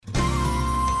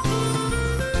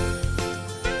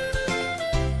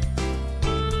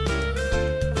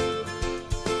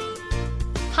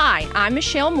Hi, I'm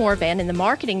Michelle Morvan in the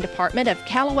marketing department of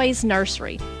Callaway's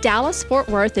Nursery. Dallas-Fort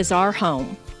Worth is our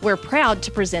home. We're proud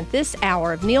to present this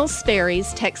hour of Neil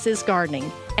Sperry's Texas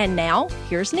Gardening. And now,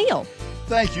 here's Neil.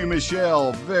 Thank you,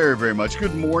 Michelle, very, very much.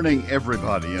 Good morning,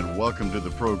 everybody, and welcome to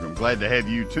the program. Glad to have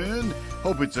you tuned.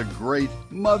 Hope it's a great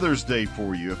Mother's Day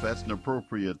for you. If that's an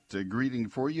appropriate greeting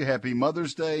for you, happy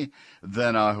Mother's Day,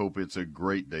 then I hope it's a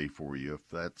great day for you. If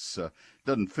that's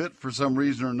doesn't fit for some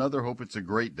reason or another, hope it's a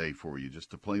great day for you,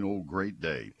 just a plain old great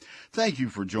day. Thank you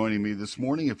for joining me this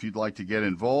morning. If you'd like to get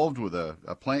involved with a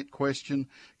plant question,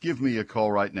 give me a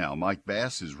call right now. Mike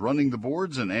Bass is running the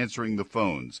boards and answering the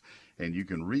phones. And you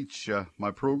can reach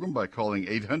my program by calling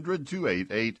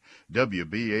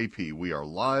 800-288-WBAP. We are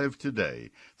live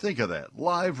today. Think of that,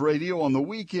 live radio on the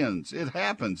weekends. It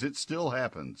happens. It still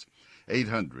happens.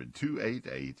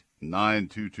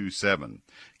 800-288-9227.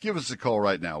 Give us a call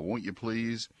right now, won't you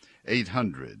please?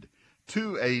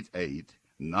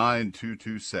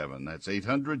 800-288-9227. That's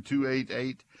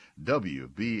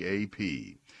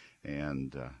 800-288-WBAP.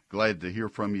 And glad to hear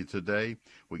from you today.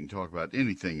 We can talk about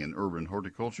anything in urban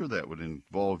horticulture that would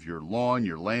involve your lawn,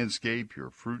 your landscape,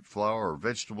 your fruit, flower, or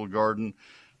vegetable garden,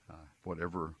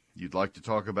 whatever you'd like to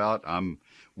talk about. I'm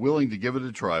willing to give it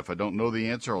a try. If I don't know the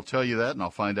answer, I'll tell you that, and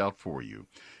I'll find out for you.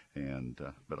 And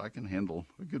but I can handle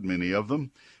a good many of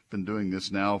them. Been doing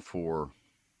this now for,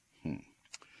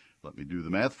 let me do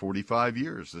the math, 45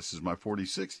 years. This is my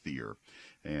 46th year.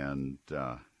 And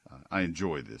I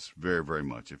enjoy this very, very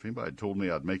much. If anybody told me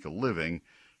I'd make a living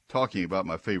talking about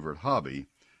my favorite hobby,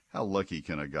 how lucky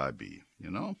can a guy be,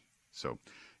 you know? So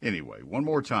anyway, one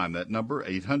more time, that number,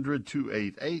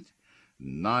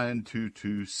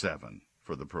 800-288-9227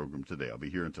 for the program today. I'll be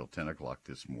here until 10 o'clock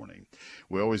this morning.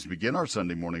 We always begin our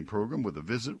Sunday morning program with a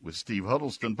visit with Steve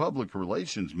Huddleston, Public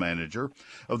Relations Manager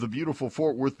of the beautiful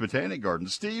Fort Worth Botanic Garden.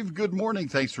 Steve, good morning.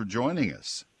 Thanks for joining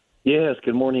us. Yes,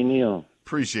 good morning, Neil.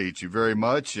 Appreciate you very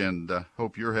much, and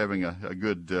hope you're having a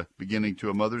good beginning to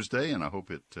a Mother's Day, and I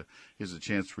hope it is a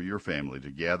chance for your family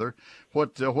to gather.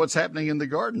 What's happening in the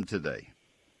garden today?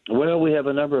 Well, we have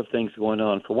a number of things going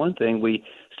on. For one thing, we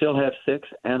still have 6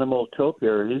 animal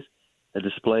topiaries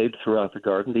displayed throughout the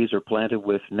garden. These are planted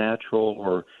with natural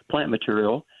or plant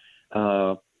material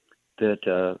that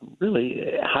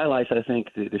really highlights, I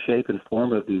think, the shape and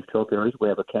form of these topiaries. We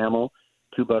have a camel,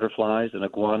 2 butterflies, an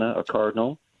iguana, a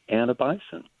cardinal, and a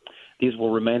bison. These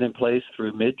will remain in place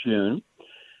through mid-June.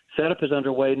 Setup is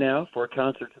underway now for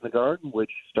concerts in the garden, which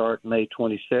start May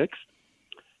 26th.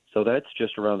 So that's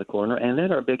just around the corner. And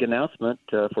then our big announcement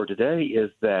for today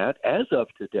is that, as of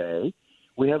today,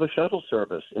 we have a shuttle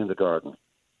service in the garden.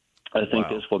 I think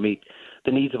this will meet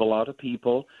the needs of a lot of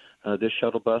people. This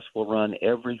shuttle bus will run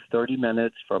every 30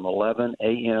 minutes from 11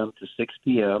 a.m. to 6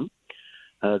 p.m.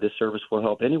 This service will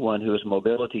help anyone who is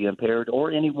mobility impaired or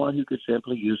anyone who could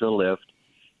simply use a lift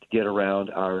to get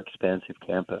around our expansive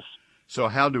campus. So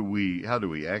how do we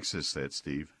access that,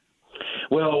 Steve?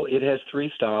 Well, it has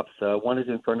 3 stops. One is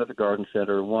in front of the garden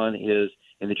center. One is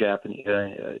in the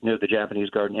near the Japanese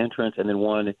garden entrance, and then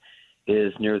one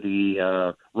is near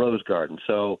the Rose Garden.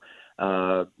 So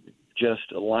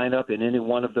just line up in any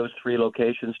one of those 3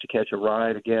 locations to catch a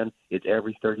ride. Again, it's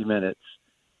every 30 minutes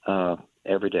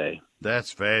every day.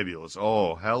 That's fabulous.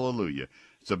 Oh, hallelujah.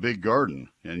 It's a big garden,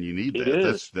 and you need that. It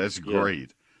is. That's great.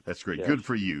 Yeah. That's great. Yes. Good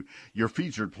for you. Your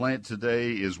featured plant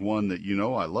today is one that you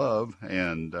know I love,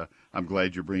 and I'm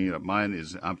glad you're bringing it up. Mine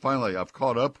is, I've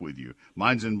caught up with you.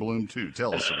 Mine's in bloom, too.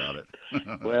 Tell us about it.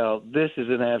 Well, this is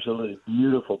an absolutely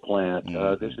beautiful plant.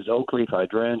 This is oak leaf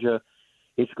hydrangea.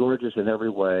 It's gorgeous in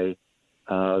every way.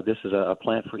 This is a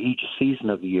plant for each season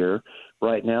of the year.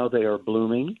 Right now they are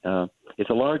blooming.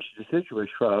 It's a large deciduous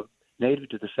shrub native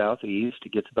to the southeast.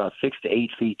 It gets about 6 to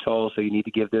 8 feet tall, so you need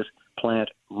to give this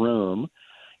plant room.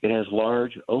 It has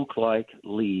large oak-like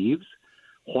leaves.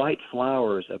 White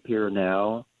flowers appear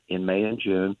now in May and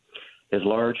June as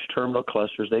large terminal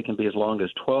clusters. They can be as long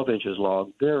as 12 inches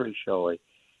long, very showy,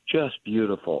 just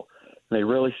beautiful. And they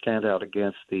really stand out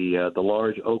against the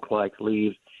large oak-like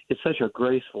leaves. It's such a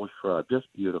graceful shrub,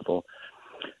 just beautiful.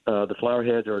 The flower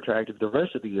heads are attractive the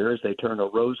rest of the year as they turn a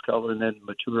rose color and then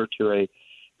mature to a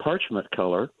parchment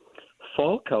color.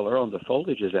 Fall color on the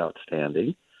foliage is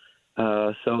outstanding.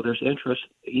 So there's interest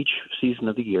each season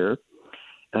of the year.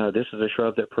 This is a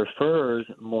shrub that prefers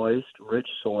moist, rich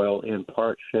soil in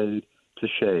part shade to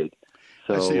shade.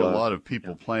 So, I see a lot of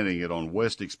people planting it on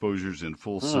west exposures in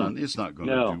full sun. It's not going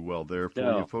to do well there for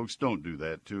you folks. Don't do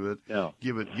that to it. No.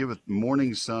 Give it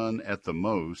morning sun at the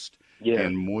most, Yeah.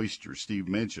 and moisture. Steve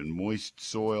mentioned moist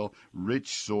soil, rich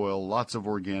soil, lots of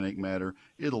organic matter.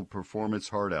 It'll perform its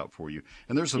heart out for you.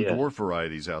 And there's some Yes. dwarf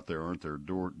varieties out there, aren't there?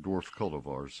 Dwarf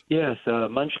cultivars. Yes,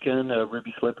 Munchkin,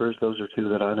 Ruby Slippers, those are two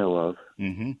that I know of.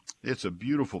 Mm-hmm. It's a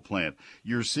beautiful plant.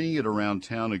 You're seeing it around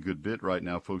town a good bit right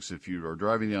now, folks. If you are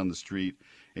driving down the street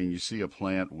and you see a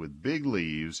plant with big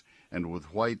leaves and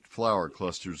with white flower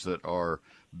clusters that are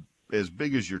as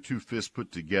big as your two fists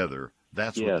put together,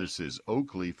 that's Yes. what this is.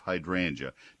 Oak leaf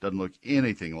hydrangea. Doesn't look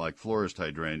anything like florist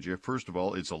hydrangea. First of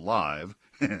all, it's alive.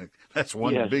 That's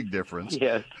one Yes. big difference.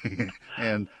 Yes.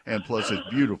 and plus it's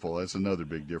beautiful. That's another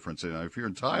big difference. And if you're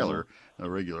in Tyler,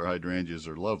 regular hydrangeas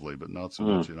are lovely, but not so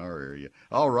much in our area.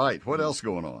 All right. What else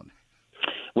going on?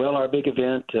 Well, our big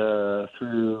event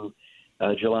through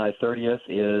July 30th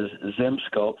is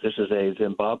ZimSculpt. This is a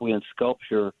Zimbabwean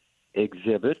sculpture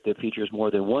exhibit that features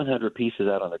more than 100 pieces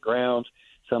out on the grounds.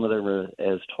 Some of them are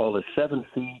as tall as 7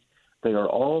 feet. They are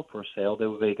all for sale. They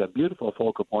would make a beautiful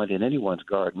focal point in anyone's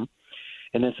garden.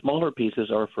 And then smaller pieces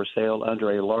are for sale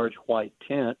under a large white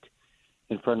tent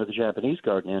in front of the Japanese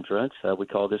garden entrance. We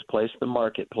call this place the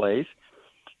Marketplace.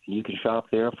 You can shop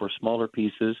there for smaller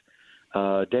pieces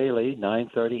daily,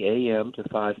 9:30 a.m. to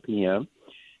 5 p.m.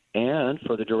 And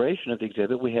for the duration of the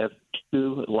exhibit, we have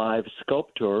 2 live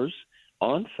sculptors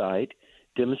on site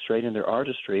demonstrating their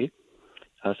artistry.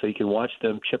 So you can watch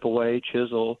them chip away,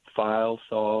 chisel, file,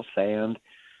 saw, sand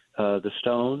the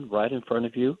stone right in front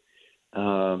of you.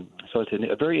 So it's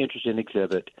a very interesting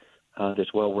exhibit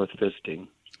that's well worth visiting.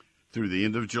 Through the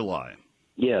end of July.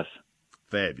 Yes.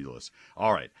 Fabulous.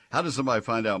 All right. How does somebody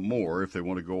find out more if they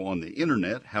want to go on the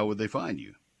internet? How would they find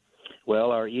you?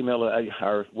 Well, our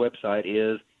website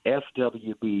is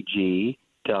fwbg.org.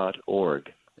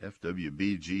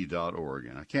 fwbg.org.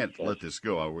 And I can't let this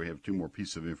go. We have 2 more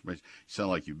pieces of information. You sound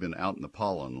like you've been out in the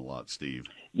pollen a lot, Steve.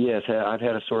 Yes, I've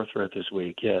had a sore throat this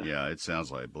week, yes. Yeah, it sounds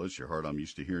like, bless your heart, I'm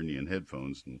used to hearing you in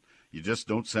headphones, and you just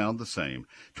don't sound the same.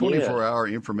 24-hour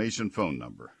information phone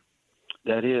number.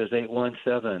 That is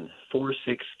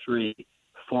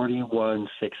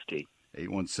 817-463-4160.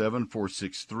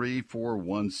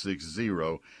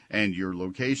 817-463-4160. And your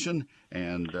location,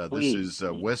 and this is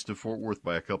west of Fort Worth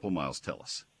by a couple miles. Tell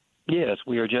us. Yes,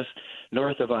 we are just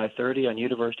north of I-30 on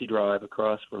University Drive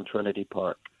across from Trinity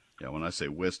Park. Yeah, when I say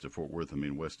west of Fort Worth, I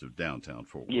mean west of downtown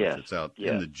Fort Worth. Yes. It's out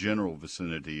in the general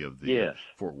vicinity of the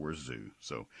Fort Worth Zoo.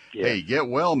 So, hey, get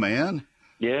well, man.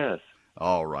 Yes.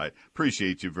 All right.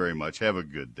 Appreciate you very much. Have a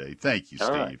good day. Thank you, Steve.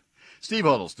 All right. Steve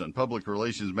Huddleston, Public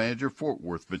Relations Manager, Fort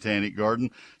Worth Botanic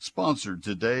Garden, sponsored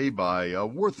today by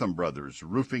Wortham Brothers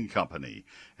Roofing Company,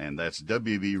 and that's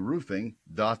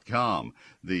WBRoofing.com,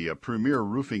 the premier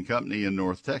roofing company in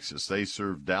North Texas. They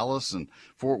serve Dallas and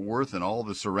Fort Worth and all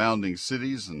the surrounding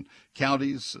cities and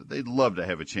counties. They'd love to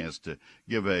have a chance to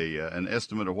give an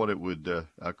estimate of what it would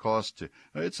cost to,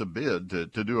 it's a bid to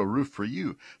do a roof for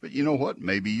you. But you know what?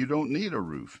 Maybe you don't need a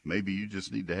roof. Maybe you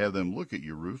just need to have them look at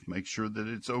your roof, make sure that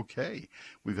it's okay.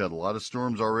 We've had a lot of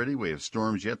storms already. We have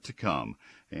storms yet to come.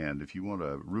 And if you want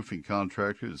a roofing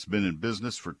contractor that's been in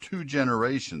business for 2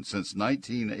 generations, since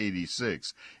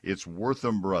 1986, it's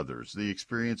Wortham Brothers, the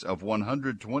experience of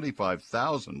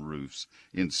 125,000 roofs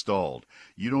installed.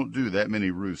 You don't do that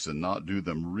many roofs and not do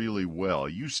them really well.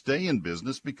 You stay in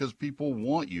business because people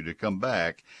want you to come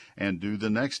back and do the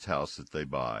next house that they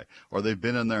buy. Or they've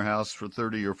been in their house for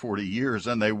 30 or 40 years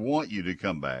and they want you to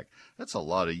come back. That's a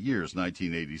lot of years,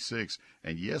 1986.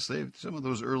 And yes, some of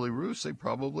those early roofs, they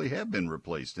probably have been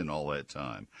replaced in all that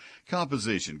time.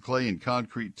 Composition, clay and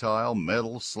concrete tile,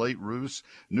 metal, slate roofs,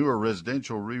 newer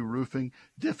residential re-roofing,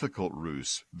 difficult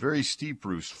roofs, very steep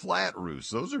roofs, flat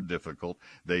roofs. Those are difficult.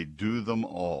 They do them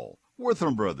all.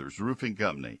 Wortham Brothers Roofing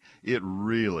Company. It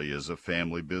really is a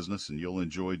family business, and you'll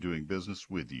enjoy doing business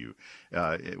with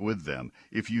them.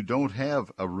 If you don't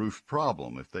have a roof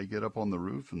problem, if they get up on the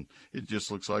roof and it just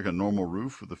looks like a normal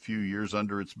roof with a few years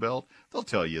under its belt, they'll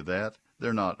tell you that.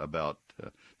 They're not about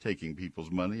taking people's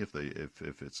money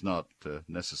if it's not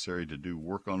necessary to do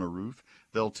work on a roof.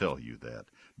 They'll tell you that.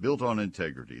 Built on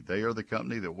integrity. They are the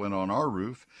company that went on our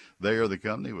roof. They are the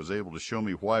company that was able to show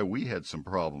me why we had some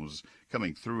problems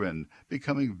coming through and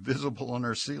becoming visible on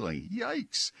our ceiling.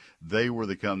 Yikes! They were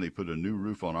the company that put a new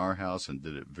roof on our house and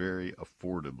did it very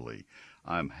affordably.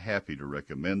 I'm happy to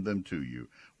recommend them to you.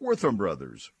 Wortham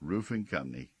Brothers Roofing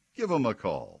Company. Give them a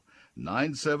call.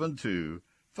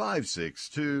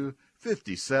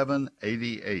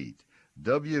 972-562-5788.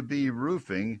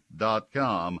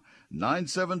 WBRoofing.com,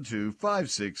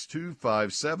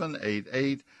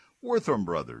 972-562-5788. Wortham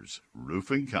Brothers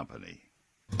Roofing Company.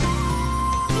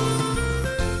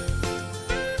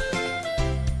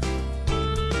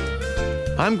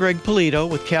 I'm Greg Polito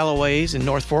with Callaway's in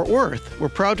North Fort Worth. We're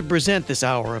proud to present this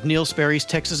hour of Neil Sperry's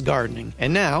Texas Gardening.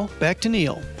 And now, back to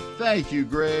Neil. Thank you,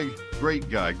 Greg. Great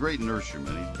guy, great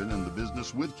nurseryman. He's been in the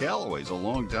business with Callaway's a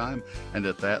long time and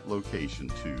at that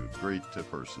location, too. Great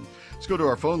person. Let's go to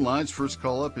our phone lines. First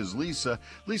call up is Lisa.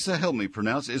 Lisa, help me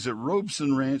pronounce. Is it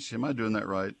Robeson Ranch? Am I doing that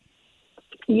right?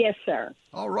 Yes, sir.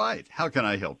 All right. How can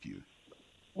I help you?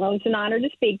 Well, it's an honor to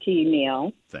speak to you,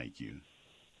 Neil. Thank you.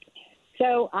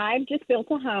 So I've just built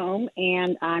a home,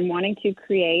 and I'm wanting to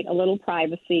create a little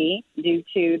privacy due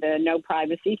to the no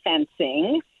privacy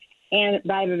fencing. And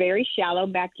I have a very shallow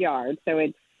backyard, so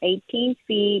it's 18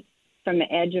 feet from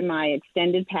the edge of my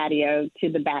extended patio to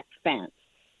the back fence.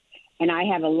 And I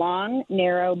have a long,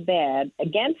 narrow bed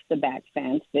against the back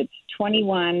fence that's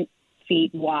 21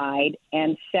 feet wide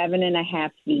and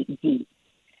 7.5 feet deep.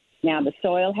 Now, the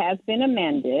soil has been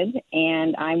amended,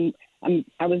 and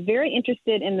I was very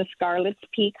interested in the Scarlet's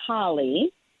Peak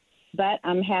holly, but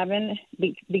I'm having,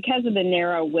 because of the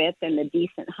narrow width and the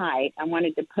decent height, I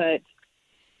wanted to put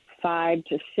 5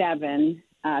 to 7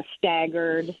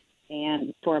 staggered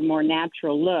and for a more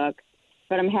natural look,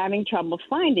 but I'm having trouble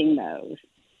finding those.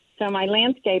 So my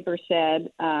landscaper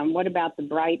said, what about the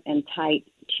bright and tight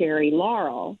cherry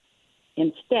laurel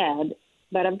instead?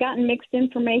 But I've gotten mixed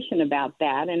information about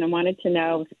that, and I wanted to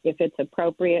know if it's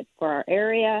appropriate for our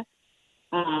area,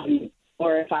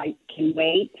 or if I can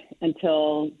wait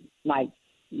until like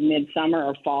midsummer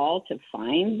or fall to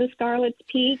find the Scarlet's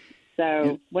Peak.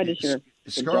 So what is your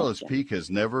Scarlet's suggestion? Peak has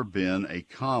never been a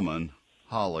common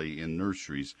holly in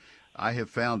nurseries. I have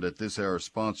found that this our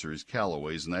sponsor is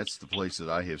Callaway's, and that's the place that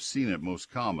I have seen it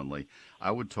most commonly.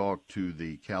 I would talk to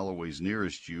the Callaway's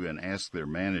nearest you and ask their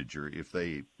manager if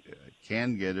they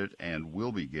can get it and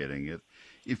will be getting it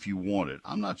if you want it.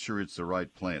 I'm not sure it's the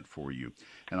right plant for you,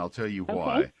 and I'll tell you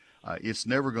why. It's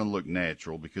never going to look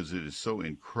natural because it is so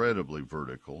incredibly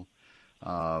vertical.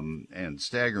 And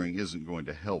staggering isn't going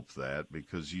to help that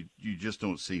because you just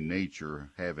don't see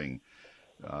nature having.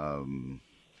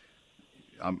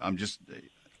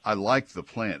 I like the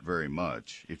plant very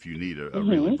much. If you need a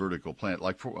really vertical plant,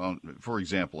 like for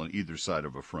example, on either side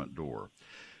of a front door,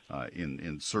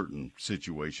 in certain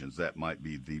situations that might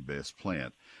be the best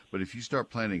plant. But if you start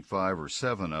planting 5 or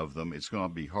 7 of them, it's going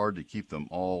to be hard to keep them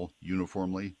all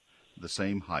uniformly the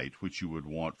same height, which you would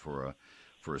want for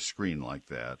a screen like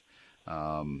that.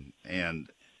 And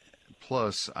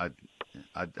plus, I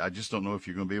just don't know if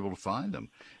you're going to be able to find them.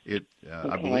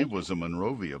 I believe, was a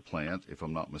Monrovia plant, if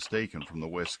I'm not mistaken, from the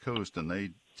West Coast, and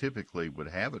they typically would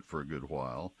have it for a good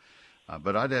while.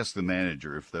 But I'd ask the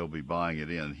manager if they'll be buying it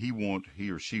in. He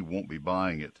or she won't be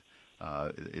buying it.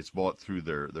 It's bought through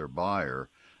their buyer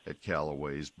at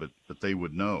Callaway's, but they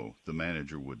would know. The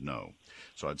manager would know.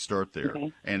 So I'd start there.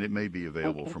 And it may be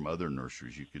available from other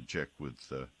nurseries. You could check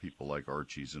with people like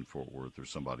Archie's in Fort Worth or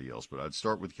somebody else. But I'd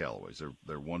start with Callaway's.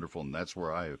 They're wonderful, and that's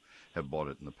where I have bought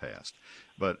it in the past.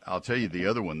 But I'll tell you the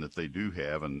other one that they do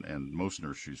have, and most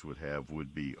nurseries would have,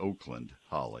 would be Oakland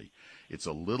holly. It's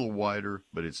a little wider,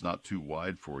 but it's not too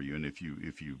wide for you. And if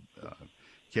you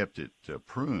kept it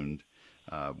pruned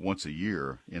once a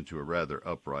year into a rather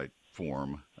upright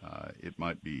form, it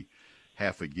might be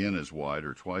half again as wide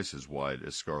or twice as wide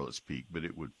as Scarlet's Peak, but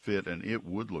it would fit and it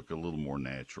would look a little more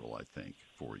natural, I think,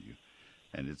 for you.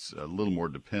 And it's a little more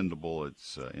dependable.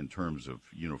 It's in terms of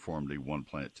uniformity, one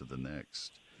plant to the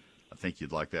next. I think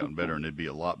you'd like that one better, and it'd be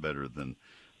a lot better than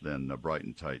a bright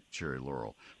and tight cherry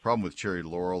laurel. Problem with cherry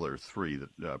laurel, there are 3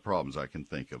 problems I can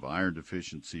think of. Iron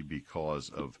deficiency because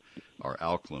of our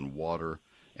alkaline water,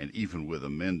 and even with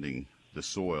amending the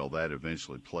soil, that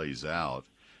eventually plays out,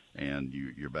 and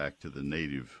you're back to the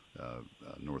native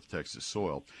North Texas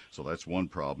soil. So that's one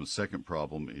problem. Second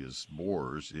problem is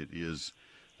borers. It is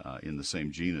in the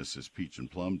same genus as peach and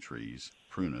plum trees,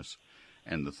 prunus.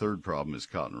 And the third problem is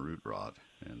cotton root rot.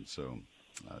 And so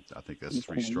I think that's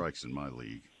 3 strikes in my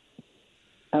league.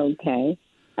 Okay,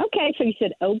 so you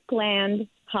said Oakland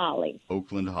holly.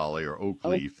 Oakland holly or oak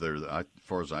leaf. They're, as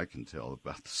far as I can tell,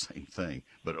 about the same thing.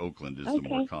 But Oakland is the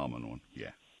more common one.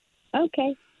 Yeah.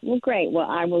 Okay. Well, great. Well,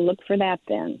 I will look for that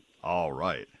then. All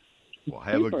right. Well,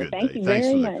 have a good day. Thanks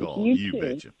for the call. You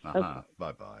betcha.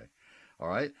 Bye-bye. All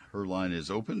right. Her line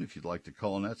is open if you'd like to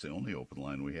call, and that's the only open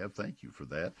line we have. Thank you for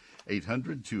that.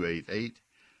 800-288-9227.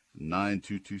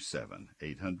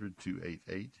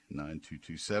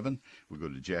 800-288-9227. We'll go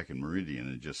to Jack and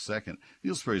Meridian in just a second.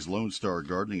 Neil Sperry's Lone Star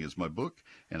Gardening is my book,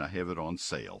 and I have it on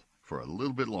sale for a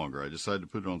little bit longer. I decided to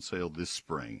put it on sale this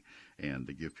spring and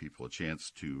to give people a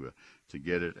chance to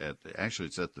get it at, actually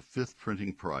it's at the 5th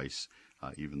printing price.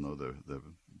 even though the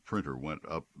printer went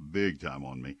up big time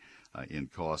on me in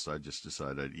cost. I just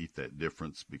decided I'd eat that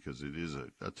difference because it is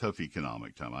a tough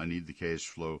economic time. I need the cash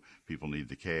flow. People need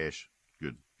the cash.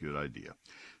 Good idea.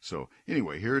 So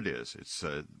anyway, here it is. It's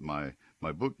my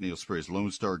book, Neil Sperry's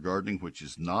Lone Star Gardening, which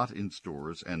is not in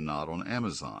stores and not on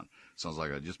Amazon. Sounds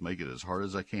like I just make it as hard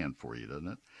as I can for you, doesn't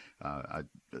it?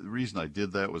 The reason I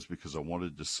did that was because I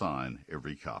wanted to sign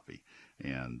every copy.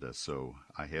 And so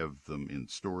I have them in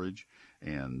storage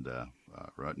and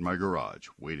right in my garage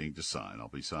waiting to sign. I'll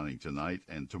be signing tonight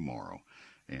and tomorrow.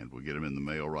 And we'll get them in the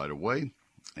mail right away.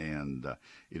 And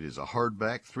it is a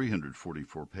hardback,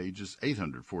 344 pages,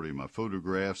 840 of my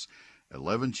photographs,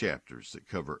 11 chapters that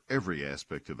cover every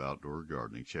aspect of outdoor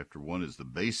gardening. Chapter 1 is the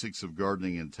basics of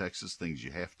gardening in Texas, things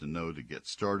you have to know to get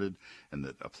started and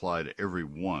that apply to every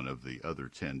one of the other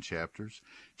 10 chapters.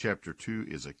 Chapter 2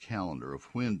 is a calendar of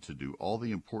when to do all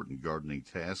the important gardening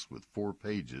tasks with 4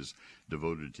 pages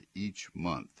devoted to each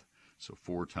month. So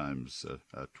 4 times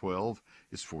 12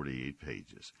 is 48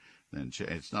 pages. And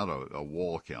it's not a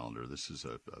wall calendar. This is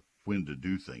a when to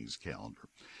do things calendar.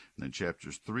 And then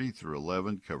chapters 3 through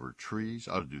 11 cover trees.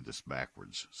 I ought to do this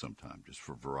backwards sometime just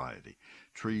for variety.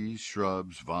 Trees,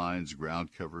 shrubs, vines, ground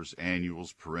covers,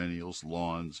 annuals, perennials,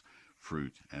 lawns,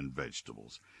 fruit, and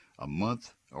vegetables. A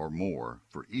month or more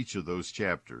for each of those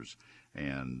chapters,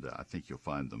 and I think you'll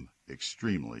find them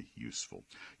extremely useful.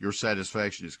 Your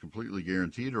satisfaction is completely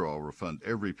guaranteed, or I'll refund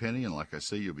every penny, and like I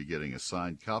say, you'll be getting a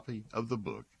signed copy of the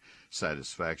book,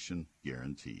 Satisfaction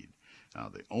Guaranteed. Now,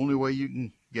 the only way you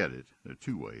can get it, there are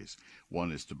 2 ways.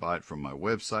 One is to buy it from my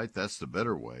website, that's the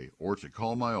better way, or to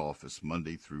call my office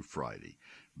Monday through Friday,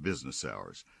 business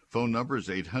hours. Phone number is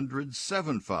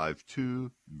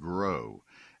 800-752-GROW.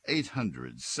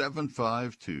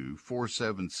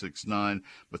 800-752-4769,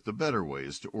 but the better way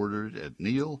is to order it at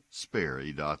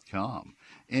neilsperry.com.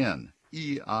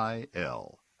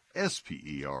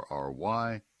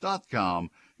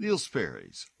 NEILSPERRY.com. Neil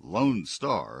Sperry's Lone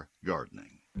Star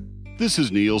Gardening. This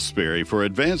is Neil Sperry for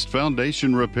Advanced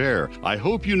Foundation Repair. I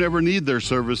hope you never need their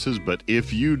services, but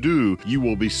if you do, you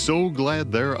will be so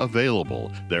glad they're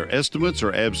available. Their estimates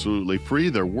are absolutely free.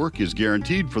 Their work is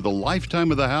guaranteed for the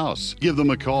lifetime of the house. Give them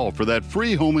a call for that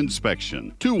free home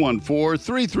inspection.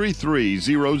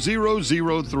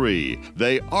 214-333-0003.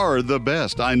 They are the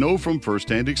best. I know from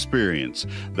firsthand experience.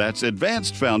 That's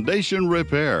Advanced Foundation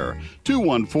Repair.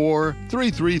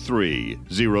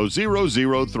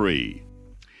 214-333-0003.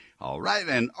 All right,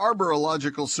 and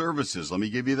Arborological Services. Let me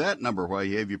give you that number while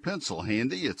you have your pencil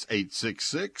handy. It's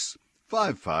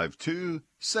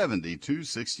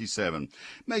 866-552-7267.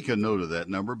 Make a note of that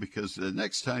number because the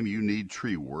next time you need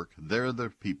tree work, they're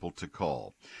the people to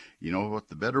call. You know what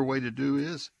the better way to do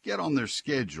is? Get on their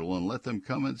schedule and let them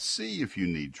come and see if you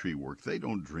need tree work. They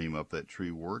don't dream up that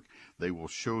tree work. They will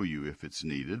show you if it's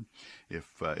needed.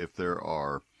 If there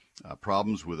are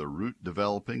problems with a root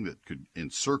developing that could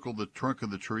encircle the trunk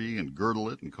of the tree and girdle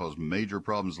it and cause major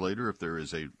problems later. If there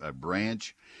is a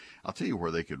branch, I'll tell you where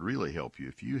they could really help you.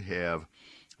 If you have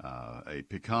a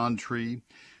pecan tree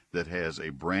that has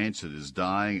a branch that is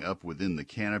dying up within the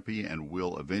canopy and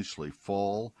will eventually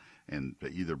fall and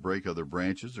either break other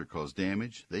branches or cause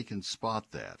damage, they can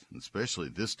spot that, especially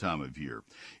this time of year.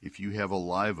 If you have a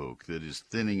live oak that is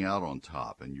thinning out on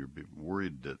top and you're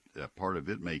worried that part of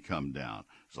it may come down,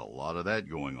 there's a lot of that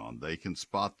going on. They can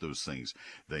spot those things.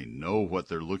 They know what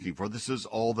they're looking for. This is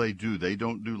all they do. They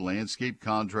don't do landscape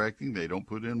contracting. They don't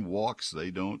put in walks.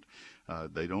 They don't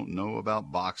know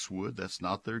about boxwood. That's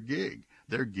not their gig.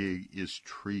 Their gig is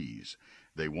trees.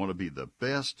 They want to be the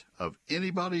best of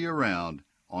anybody around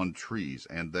on trees,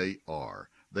 and they are.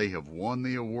 They have won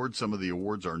the award. Some of the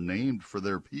awards are named for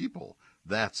their people.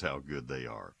 That's how good they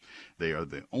are. They are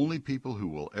the only people who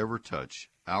will ever touch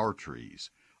our trees.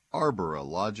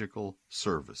 Arborological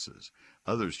Services.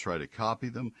 Others try to copy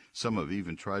them. Some have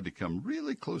even tried to come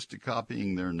really close to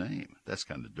copying their name. That's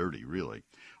kind of dirty, really.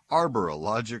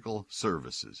 Arborological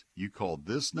Services. You call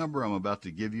this number I'm about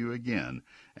to give you again,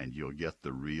 and you'll get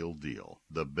the real deal,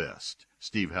 the best.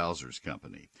 Steve Hauser's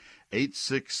company.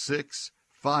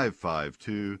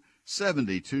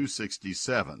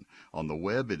 866-552-7267. On the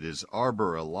web, it is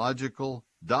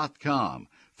arborological.com.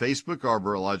 Facebook,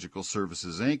 Arborological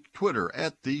Services, Inc., Twitter,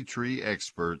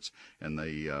 @TheTreeExperts, and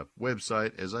the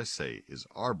website, as I say, is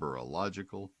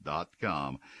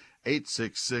arborological.com.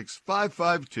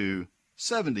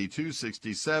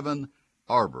 866-552-7267,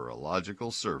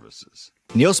 Arborological Services.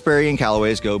 Neil Sperry and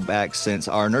Callaway's go back since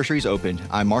our nurseries opened.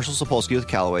 I'm Marshall Sapolsky with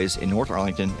Callaway's in North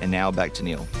Arlington, and now back to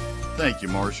Neil. Thank you,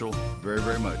 Marshall, very,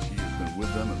 very much. He has been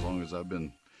with them as long as I've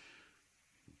been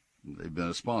they've been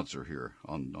a sponsor here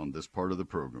on this part of the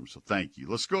program. So thank you.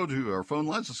 Let's go to our phone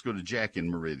lines. Let's go to Jack in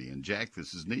Meridian. Jack,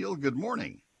 this is Neil. Good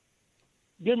morning.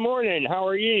 Good morning. How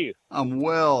are you? I'm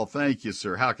well, thank you,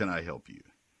 sir. How can I help you?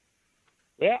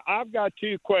 Well, I've got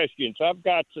two questions. I've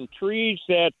got some trees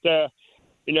that,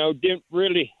 didn't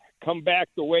really come back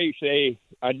the way, say,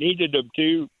 I needed them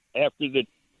to after the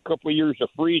couple of years of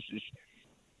freezes.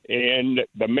 And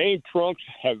the main trunks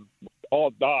have all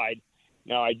died.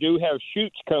 Now, I do have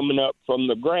shoots coming up from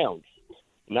the ground.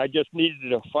 And I just needed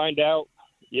to find out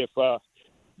if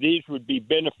these would be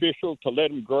beneficial to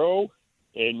let them grow.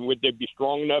 And would they be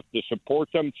strong enough to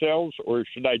support themselves, or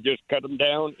should I just cut them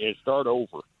down and start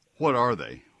over? What are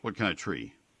they? What kind of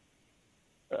tree?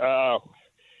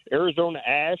 Arizona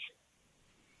ash.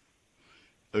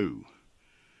 Ooh,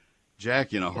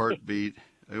 Jack, in a heartbeat.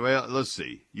 Well, let's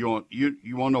see. You want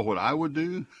to know what I would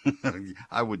do?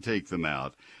 I would take them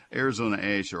out. Arizona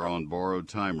ash are on borrowed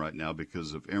time right now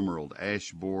because of emerald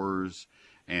ash borers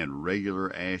and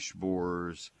regular ash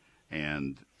borers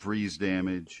and freeze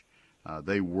damage.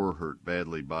 They were hurt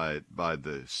badly by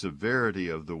the severity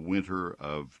of the winter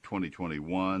of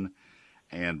 2021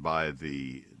 and by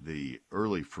the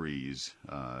early freeze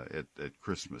at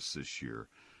Christmas this year,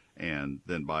 and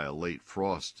then by a late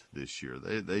frost this year.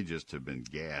 They just have been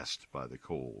gassed by the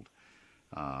cold.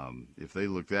 If they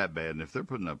look that bad, and if they're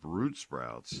putting up root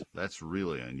sprouts, that's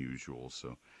really unusual.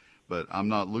 So, but I'm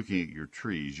not looking at your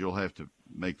trees. You'll have to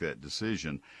make that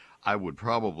decision. I would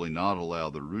probably not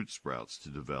allow the root sprouts to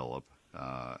develop.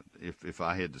 If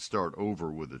I had to start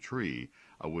over with a tree,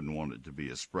 I wouldn't want it to be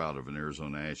a sprout of an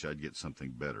Arizona ash. I'd get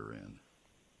something better in.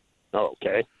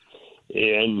 Okay.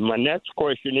 And my next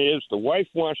question is, the wife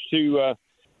wants to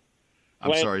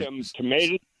plant some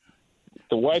tomatoes.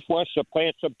 The wife wants to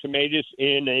plant some tomatoes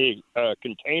in a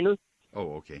container.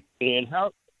 Oh, okay. And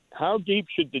how deep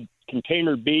should the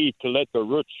container be to let the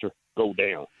roots go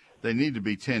down? They need to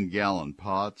be 10-gallon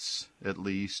pots at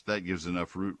least. That gives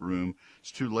enough root room.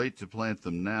 It's too late to plant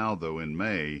them now, though, in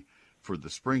May for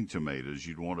the spring tomatoes.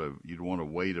 You'd want to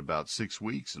wait about 6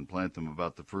 weeks and plant them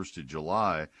about the 1st of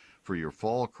July for your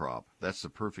fall crop. That's the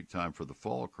perfect time for the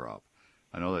fall crop.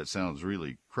 I know that sounds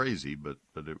really crazy, but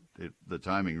the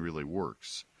timing really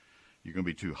works. You're going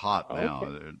to be too hot now.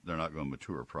 Okay. They're not going to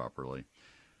mature properly.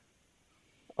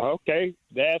 Okay,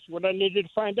 that's what I needed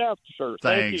to find out, sir.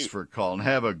 Thanks for calling.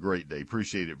 Have a great day.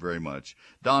 Appreciate it very much.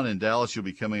 Don in Dallas, you'll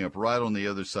be coming up right on the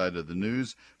other side of the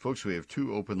news. Folks, we have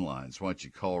 2 open lines. Why don't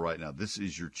you call right now? This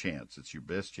is your chance. It's your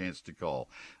best chance to call.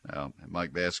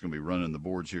 Mike Bass is going to be running the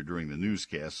boards here during the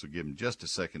newscast, so give him just a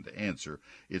second to answer.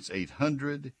 It's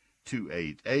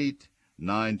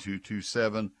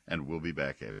 800-288-9227, and we'll be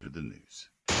back after the news.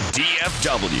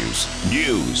 DFW's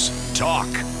News, Talk,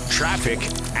 Traffic,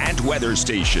 and Weather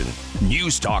Station.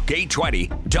 News Talk 820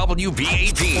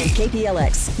 WBAP. And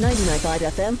KPLX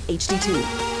 99.5 FM HD2.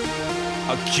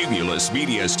 A Cumulus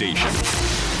media station.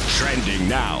 Trending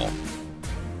now.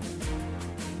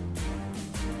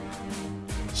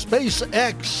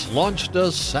 SpaceX launched a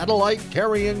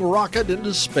satellite-carrying rocket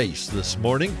into space this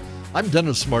morning. I'm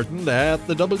Dennis Martin at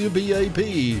the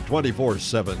WBAP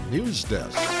 24/7 News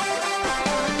Desk.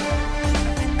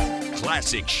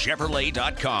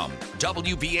 ClassicChevrolet.com.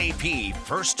 WBAP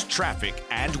First Traffic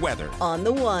and Weather. On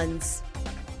the ones.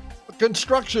 A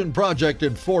construction project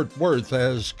in Fort Worth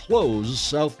has closed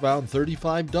southbound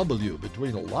 35W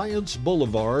between Alliance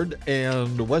Boulevard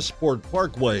and Westport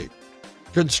Parkway.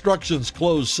 Construction's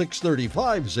closed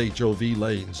 635's HOV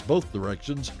lanes, both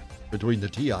directions, between the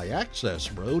TI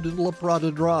Access Road and La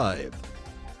Prada Drive.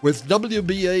 With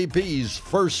WBAP's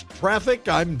First Traffic,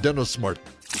 I'm Dennis Martin.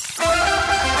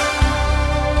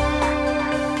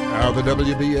 Now the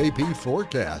WBAP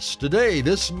forecast. Today,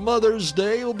 this Mother's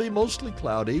Day, will be mostly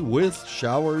cloudy with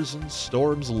showers and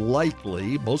storms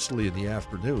likely, mostly in the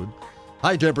afternoon.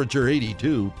 High temperature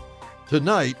 82.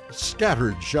 Tonight,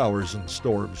 scattered showers and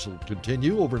storms will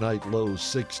continue. Overnight low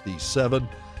 67.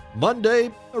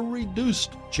 Monday, a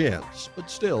reduced chance,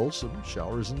 but still some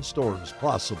showers and storms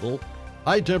possible.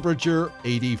 High temperature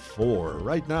 84.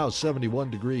 Right now,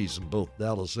 71 degrees in both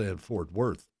Dallas and Fort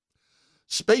Worth.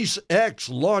 SpaceX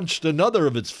launched another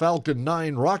of its Falcon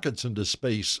 9 rockets into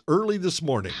space early this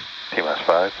morning. T-minus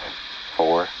 5,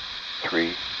 4,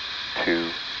 3, 2,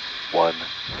 1,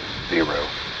 0.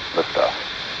 Liftoff.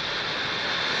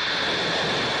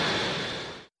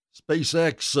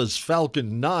 SpaceX's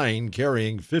Falcon 9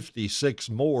 carrying 56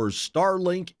 more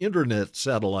Starlink internet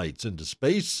satellites into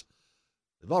space.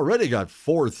 They've already got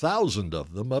 4,000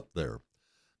 of them up there.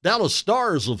 Dallas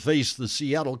Stars will face the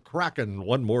Seattle Kraken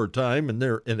one more time in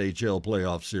their NHL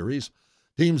playoff series.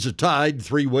 Teams are tied,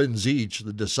 3 wins each.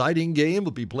 The deciding game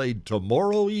will be played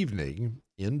tomorrow evening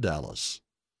in Dallas.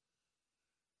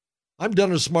 I'm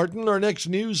Dennis Martin. Our next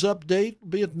news update will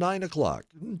be at 9 o'clock.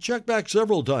 Check back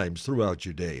several times throughout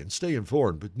your day and stay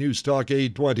informed with News Talk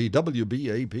 820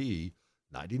 WBAP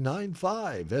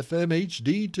 99.5 FM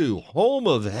HD2, home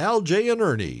of Hal, Jay, and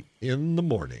Ernie in the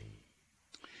morning.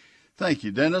 Thank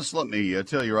you, Dennis. Let me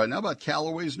tell you right now about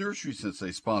Callaway's Nursery, since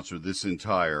they sponsor this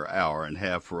entire hour and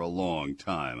have for a long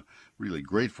time. Really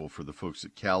grateful for the folks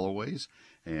at Callaway's,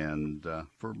 and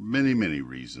for many, many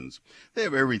reasons. They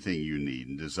have everything you need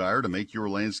and desire to make your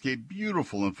landscape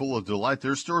beautiful and full of delight.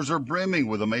 Their stores are brimming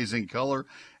with amazing color.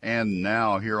 And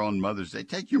now, here on Mother's Day,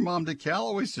 take your mom to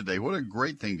Callaway's today. What a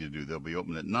great thing to do. They'll be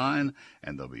open at 9,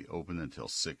 and they'll be open until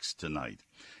 6 tonight.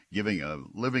 Giving a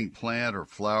living plant or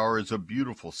flower is a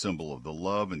beautiful symbol of the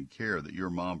love and care that your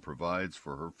mom provides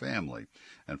for her family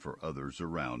and for others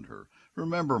around her.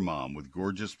 Remember Mom with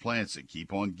gorgeous plants that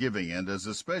keep on giving, and as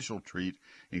a special treat,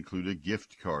 include a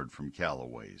gift card from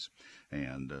Callaway's.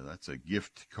 And that's a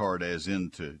gift card as in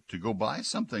to go buy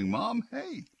something, Mom.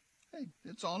 Hey,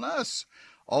 it's on us.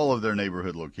 All of their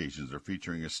neighborhood locations are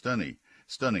featuring a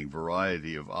stunning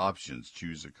variety of options.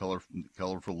 Choose a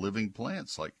colorful living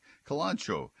plants like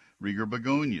Kalanchoe, Rieger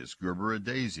begonias, Gerbera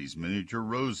daisies, miniature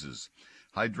roses,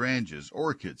 hydrangeas,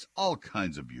 orchids, all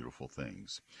kinds of beautiful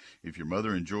things. If your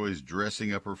mother enjoys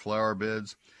dressing up her flower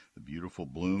beds, the beautiful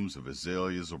blooms of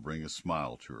azaleas will bring a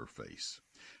smile to her face.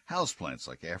 Houseplants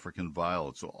like African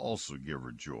violets will also give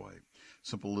her joy.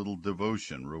 Simple little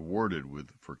devotion rewarded with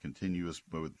continuous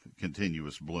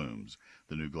blooms.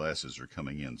 The new glasses are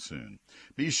coming in soon.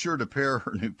 Be sure to pair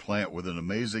her new plant with an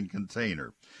amazing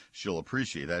container. She'll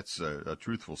appreciate, that's a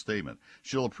truthful statement,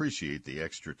 she'll appreciate the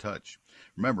extra touch.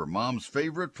 Remember, Mom's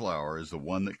favorite flower is the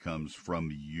one that comes from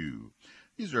you.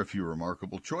 These are a few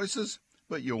remarkable choices,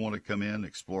 but you'll want to come in and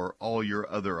explore all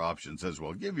your other options as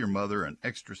well. Give your mother an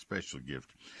extra special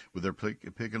gift with their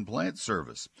pick and plant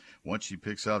service. Once she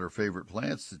picks out her favorite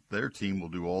plants, their team will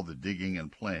do all the digging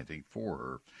and planting for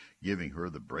her, giving her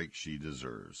the break she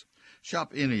deserves.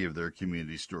 Shop any of their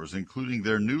community stores, including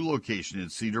their new location in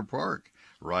Cedar Park,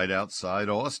 right outside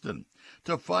Austin.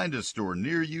 To find a store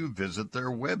near you, visit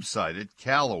their website at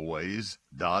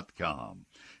callaways.com.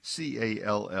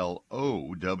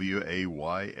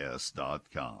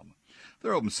 CALLOWAYS.com.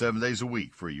 They're open 7 days a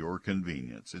week for your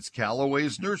convenience. It's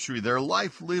Callaway's Nursery. Their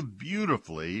life lived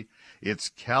beautifully.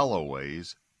 It's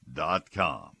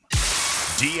callaways.com.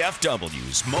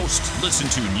 DFW's most listened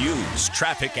to news,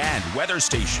 traffic, and weather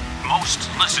station. Most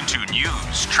listened to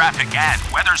news, traffic, and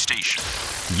weather station.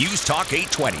 News Talk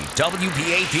 820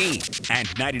 WBAP and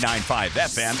 99.5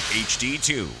 FM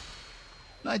HD2.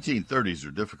 1930s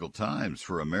are difficult times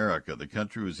for America. The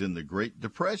country was in the Great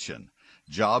Depression.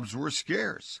 Jobs were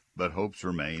scarce, but hopes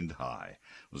remained high.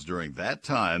 It was during that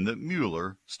time that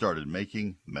Mueller started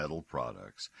making metal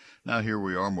products. Now here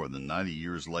we are more than 90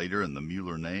 years later, and the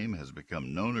Mueller name has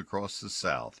become known across the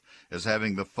South as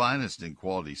having the finest in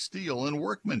quality steel and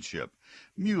workmanship.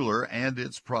 Mueller and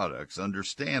its products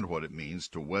understand what it means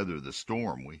to weather the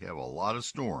storm. We have a lot of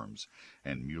storms,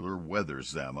 and Mueller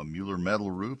weathers them. A Mueller metal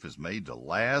roof is made to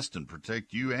last and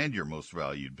protect you and your most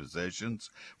valued possessions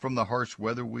from the harsh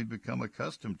weather we've become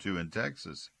accustomed to in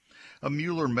Texas. A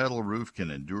Mueller metal roof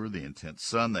can endure the intense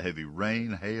sun, the heavy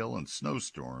rain, hail, and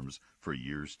snowstorms for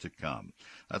years to come.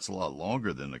 That's a lot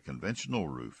longer than a conventional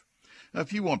roof. Now,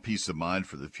 if you want peace of mind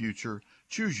for the future,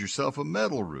 choose yourself a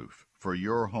metal roof for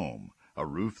your home. A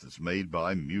roof that's made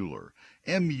by Mueller,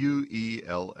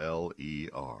 Mueller.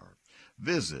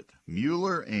 Visit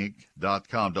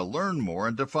MuellerInc.com to learn more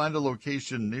and to find a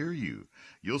location near you.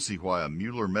 You'll see why a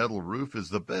Mueller metal roof is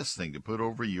the best thing to put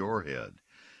over your head.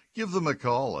 Give them a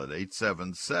call at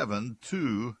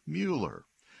 877-2-MUELLER,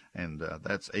 and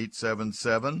that's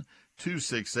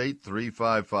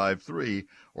 877-268-3553,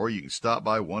 or you can stop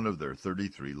by one of their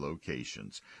 33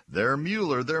 locations. They're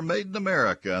Mueller, they're made in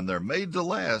America, and they're made to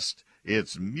last.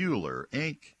 It's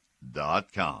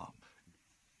MuellerInc.com.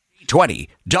 20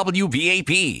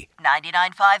 WBAP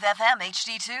 99.5 FM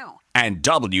HD2 and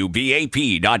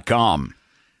WBAP.com.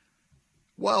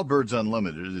 Wild Birds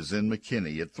Unlimited is in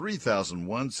McKinney at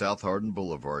 3001 South Hardin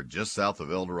Boulevard, just south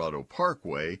of El Dorado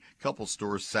Parkway, couple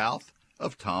stores south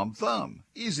of Tom Thumb.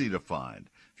 Easy to find.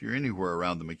 If you're anywhere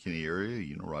around the McKinney area,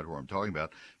 you know right where I'm talking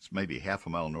about. It's maybe half a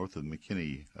mile north of the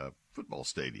McKinney football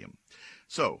stadium.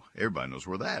 So everybody knows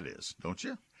where that is, don't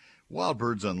you? Wild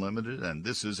Birds Unlimited, and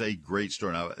this is a great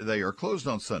store. Now, they are closed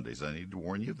on Sundays. I need to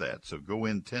warn you of that. So go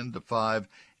in 10 to 5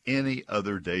 any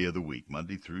other day of the week,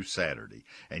 Monday through Saturday,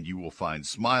 and you will find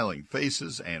smiling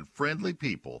faces and friendly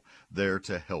people there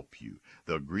to help you.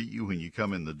 They'll greet you when you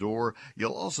come in the door.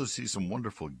 You'll also see some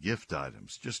wonderful gift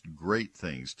items, just great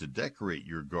things to decorate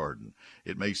your garden.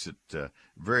 It makes it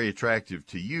very attractive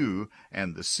to you,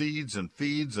 and the seeds and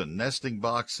feeds and nesting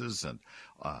boxes and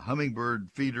hummingbird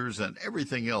feeders and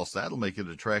everything else, that'll make it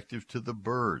attractive to the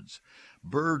birds.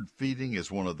 Bird feeding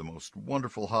is one of the most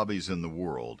wonderful hobbies in the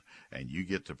world, and you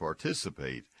get to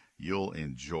participate. You'll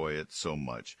enjoy it so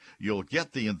much. You'll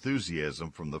get the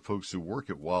enthusiasm from the folks who work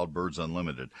at Wild Birds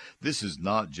Unlimited. This is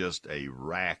not just a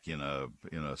rack in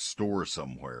a store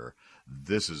somewhere.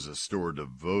 This is a store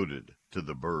devoted to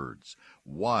the birds.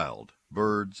 Wild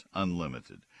Birds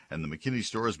Unlimited. And the McKinney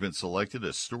store has been selected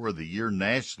as Store of the Year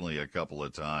nationally a couple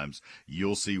of times.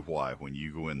 You'll see why when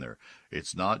you go in there.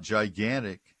 It's not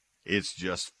gigantic. It's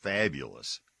just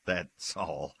fabulous. That's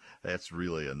all. That's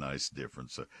really a nice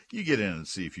difference. So you get in and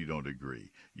see if you don't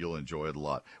agree. You'll enjoy it a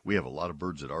lot. We have a lot of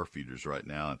birds at our feeders right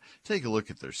now. And take a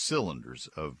look at their cylinders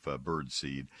of bird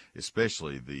seed,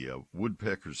 especially the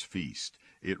Woodpecker's Feast.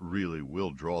 It really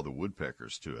will draw the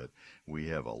woodpeckers to it. We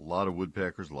have a lot of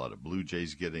woodpeckers, a lot of blue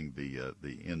jays getting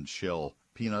the end shell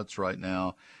peanuts right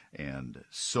now, and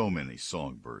so many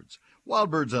songbirds.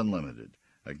 Wild Birds Unlimited.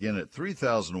 Again, at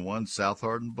 3001 South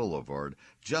Hardin Boulevard,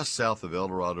 just south of El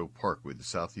Dorado Parkway, the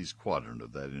southeast quadrant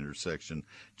of that intersection,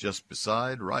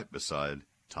 right beside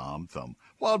Tom Thumb.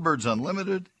 Wild Birds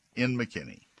Unlimited in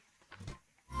McKinney.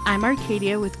 I'm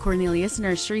Arcadia with Cornelius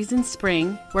Nurseries in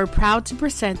Spring. We're proud to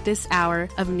present this hour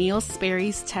of Neil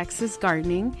Sperry's Texas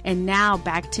Gardening. And now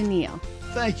back to Neil.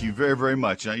 Thank you very, very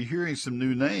much. Now, you're hearing some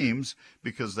new names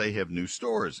because they have new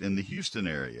stores in the Houston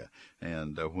area.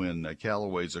 And when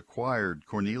Callaway's acquired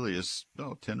Cornelius,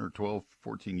 10 or 12,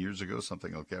 14 years ago,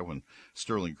 something like that, when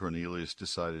Sterling Cornelius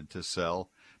decided to sell,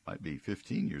 might be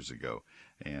 15 years ago.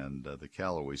 And the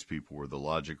Callaway's people were the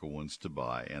logical ones to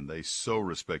buy. And they so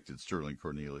respected Sterling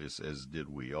Cornelius, as did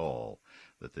we all,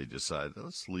 that they decided,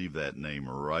 let's leave that name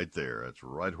right there. That's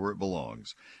right where it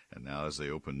belongs. And now as they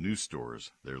open new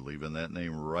stores, they're leaving that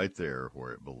name right there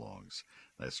where it belongs.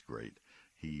 That's great.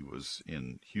 He was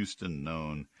in Houston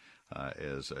known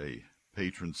as a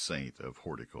patron saint of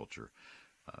horticulture.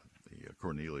 The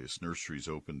Cornelius Nurseries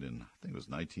opened in, I think it was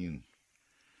 19...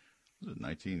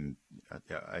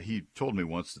 he told me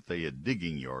once that they had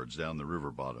digging yards down the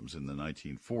river bottoms in the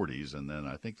 1940s, and then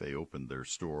I think they opened their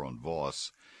store on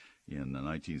Voss in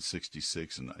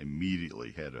 1966 and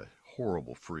immediately had a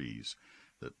horrible freeze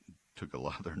that took a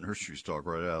lot of their nursery stock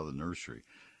right out of the nursery.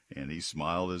 And he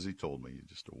smiled as he told me. He's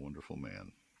just a wonderful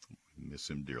man. Miss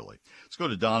him dearly. Let's go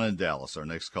to Don in Dallas, our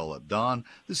next call up. Don,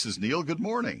 this is Neil. Good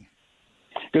morning.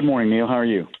 Good morning, Neil. How are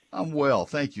you? I'm well.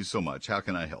 Thank you so much. How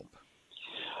can I help?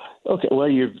 Okay, well,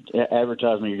 you're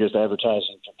advertising. You're just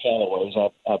advertising for Callaway's.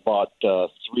 I bought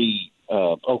 3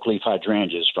 oak leaf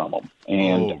hydrangeas from them.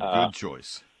 And, good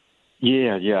choice.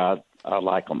 Yeah, I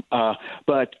like them.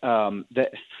 But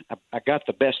I got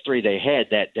the best 3 they had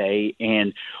that day,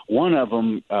 and one of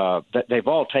them, they've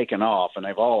all taken off, and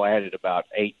they've all added about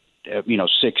 6-8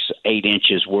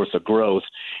 inches worth of growth,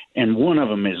 and one of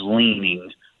them is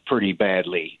leaning pretty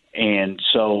badly. And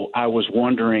so I was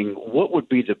wondering what would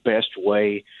be the best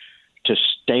way to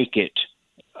stake it,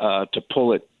 to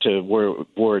pull it to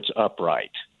where it's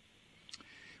upright.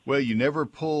 Well, you never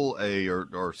pull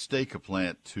or stake a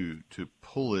plant to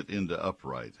pull it into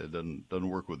upright. It doesn't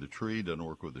work with a tree, doesn't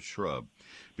work with a shrub,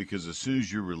 because as soon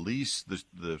as you release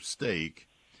the stake,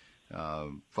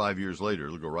 5 years later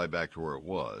it'll go right back to where it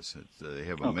was. They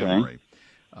have a memory.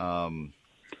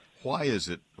 Why is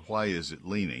it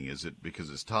leaning? Is it because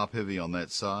it's top heavy on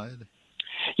that side?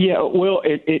 Yeah, well,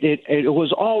 it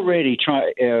was already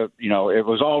it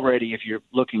was already, if you're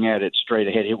looking at it straight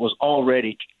ahead, it was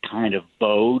already kind of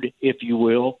bowed, if you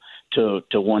will, to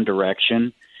one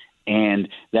direction, and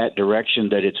that direction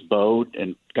that it's bowed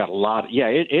and got a lot.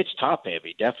 It's top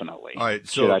heavy, definitely. All right,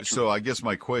 so I guess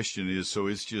my question is, so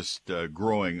it's just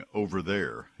growing over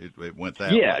there. It went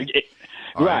that way. Yeah.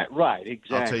 Right,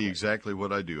 exactly. I'll tell you exactly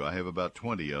what I do. I have about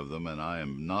 20 of them, and I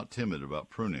am not timid about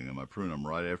pruning them. I prune them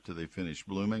right after they finish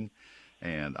blooming,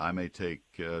 and I may take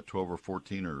 12 or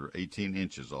 14 or 18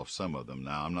 inches off some of them.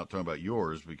 Now, I'm not talking about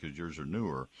yours because yours are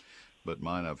newer, but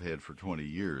mine I've had for 20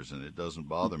 years, and it doesn't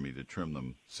bother me to trim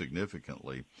them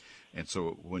significantly. And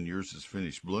so when yours is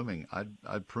finished blooming,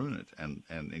 I'd prune it and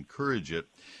encourage it.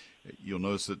 You'll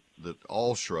notice that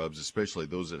all shrubs, especially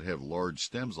those that have large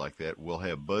stems like that, will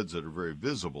have buds that are very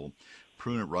visible.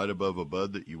 Prune it right above a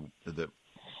bud that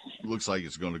looks like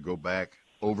it's going to go back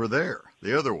over there,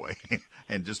 the other way,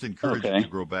 and just encourage it to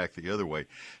grow back the other way.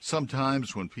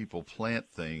 Sometimes when people plant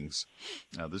things,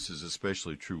 this is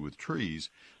especially true with trees,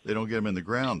 they don't get them in the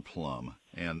ground plumb,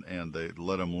 and they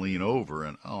let them lean over,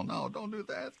 and, oh, no, don't do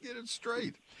that, get it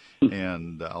straight.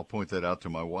 And I'll point that out to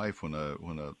my wife when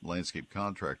a landscape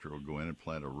contractor will go in and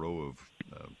plant a row of,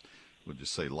 we'll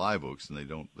just say live oaks, and they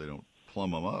don't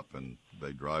plumb them up, and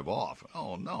they drive off.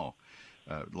 Oh, no.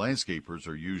 Landscapers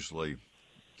are usually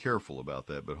careful about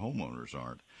that, but homeowners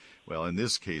aren't. Well, in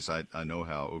this case, I know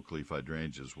how oak leaf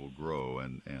hydrangeas will grow,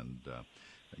 and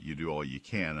you do all you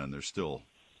can, and they're still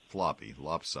floppy,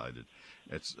 lopsided.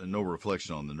 It's no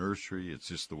reflection on the nursery. It's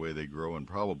just the way they grow, and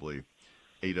probably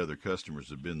 8 other customers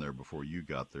have been there before you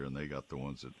got there, and they got the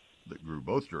ones that grew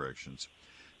both directions.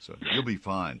 So you'll be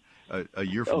fine. A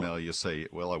year from now, you say,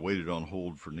 well, I waited on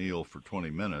hold for Neil for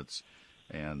 20 minutes,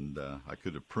 and I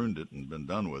could have pruned it and been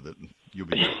done with it, and you'll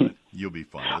be fine. You'll be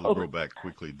fine. It'll grow back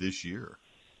quickly this year.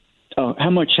 Oh, how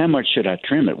much should I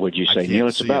trim it, would you say, Neil?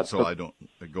 It's about, so I don't.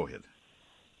 Go ahead.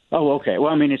 Oh, okay.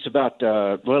 Well, I mean, it's about,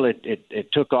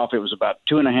 it took off. It was about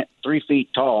 3 feet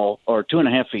tall, or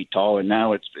 2.5 feet tall, and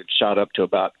now it's shot up to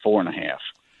about 4.5.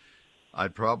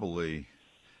 I'd probably,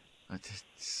 it's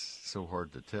so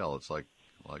hard to tell. It's like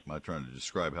my trying to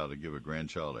describe how to give a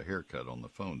grandchild a haircut on the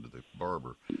phone to the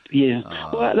barber. Yeah.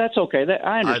 Well, that's okay.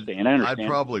 I understand. I'd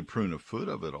probably prune a foot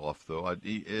of it off, though.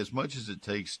 As much as it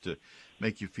takes to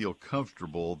make you feel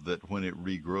comfortable that when it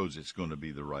regrows, it's going to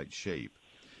be the right shape.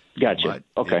 Gotcha.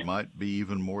 It might be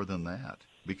even more than that,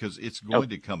 because it's going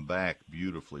to come back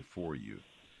beautifully for you.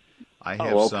 I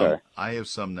have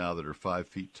some now that are 5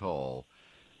 feet tall,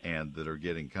 and that are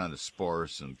getting kind of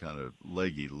sparse and kind of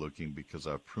leggy looking because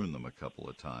I've pruned them a couple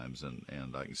of times, and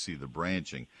I can see the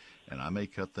branching, and I may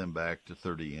cut them back to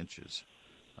 30 inches.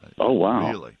 Oh,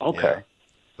 wow. Really? Okay. Yeah.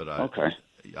 But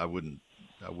I wouldn't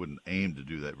aim to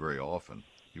do that very often.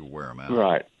 You'll wear them out.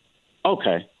 Right.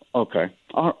 Okay. Okay,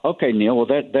 Neil. Well,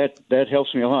 that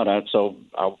helps me a lot. So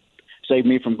I'll save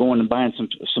me from going and buying some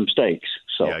steaks.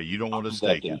 So yeah, you don't want to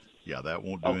steak it. Yeah, that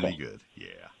won't do any good. Yeah.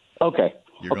 Okay.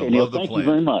 You're going to Neil, love the plant. Thank you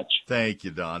very much. Thank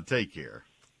you, Don. Take care.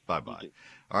 Bye-bye.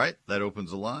 All right, that opens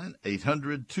the line,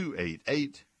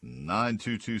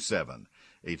 800-288-9227.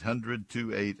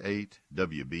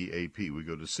 800-288-WBAP. We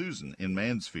go to Susan in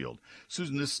Mansfield.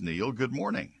 Susan, this is Neil. Good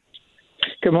morning.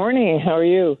 Good morning. How are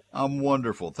you? I'm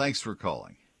wonderful. Thanks for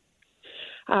calling.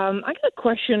 I got a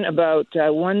question about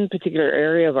one particular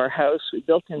area of our house. We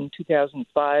built in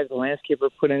 2005. The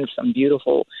landscaper put in some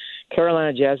beautiful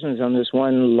Carolina jasmines on this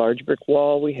one large brick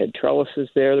wall. We had trellises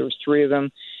there. There was 3 of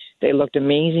them. They looked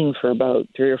amazing for about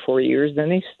 3 or 4 years. Then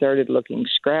they started looking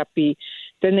scrappy.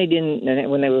 Then they didn't. And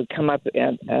when they would come up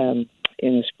in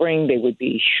the spring, they would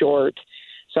be short.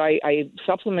 So I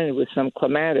supplemented with some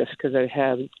clematis, because I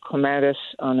have clematis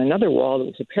on another wall. It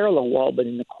was a parallel wall, but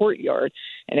in the courtyard,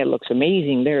 and it looks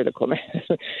amazing there, the clematis.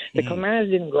 The clematis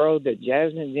didn't grow. The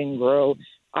jasmine didn't grow.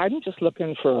 I'm just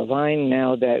looking for a vine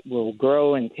now that will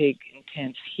grow and take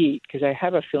intense heat, because I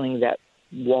have a feeling that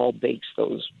wall bakes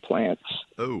those plants.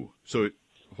 Oh, so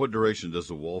what direction does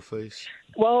the wall face?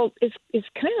 Well, it's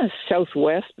kind of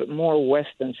southwest, but more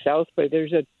west than south. But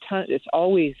there's a ton. It's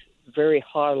always very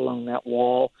hot along that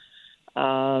wall.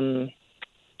 I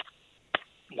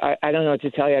don't know what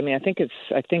to tell you. I mean, I think it's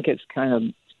kind of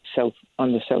south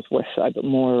on the southwest side, but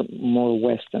more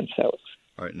west than south.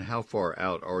 All right, and how far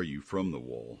out are you from the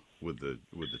wall with the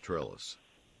trellis?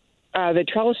 The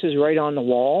trellis is right on the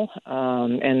wall,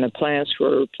 and the plants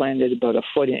were planted about a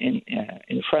foot in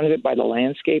front of it by the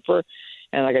landscaper.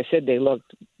 And like I said, they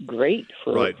looked great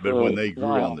for but when they grew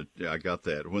while. on I got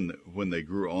that. When they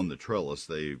grew on the trellis,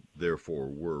 they therefore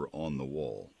were on the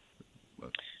wall.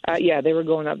 Yeah, they were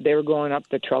going up. They were going up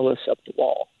the trellis, up the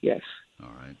wall. Yes.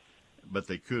 All right, but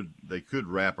they could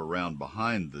wrap around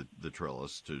behind the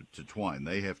trellis to twine.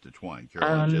 They have to twine.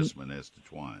 Carolina jasmine has to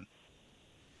twine.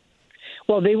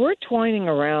 Well, they were twining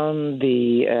around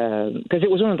because it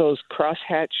was one of those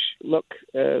crosshatch look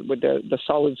with the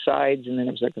solid sides, and then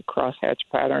it was like a crosshatch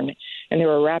pattern, and they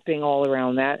were wrapping all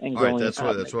around that and going. All right, that's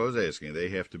what I was asking. They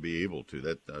have to be able to.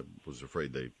 That I was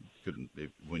afraid they couldn't.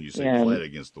 When you say flat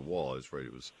against the wall, I was afraid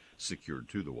it was secured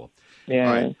to the wall. Yeah.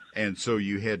 All right, and so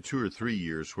you had 2 or 3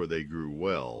 years where they grew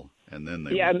well. And then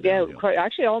they quite,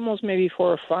 actually almost maybe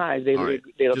 4 or 5. They look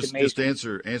amazing. Just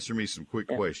answer me some quick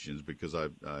questions, because I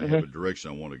have a direction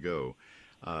I want to go.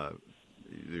 They're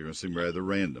going to seem rather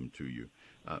random to you.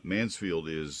 Mansfield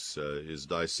is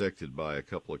dissected by a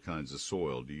couple of kinds of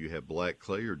soil. Do you have black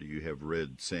clay, or do you have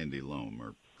red sandy loam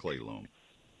or clay loam?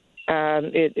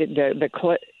 The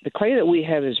clay that we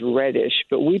have is reddish,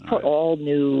 but we put all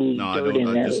new dirt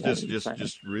in there.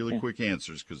 Just really quick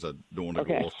answers because I don't want to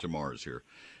go off to Mars here.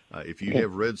 If you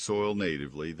have red soil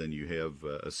natively, then you have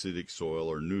acidic soil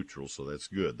or neutral, so that's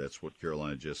good. That's what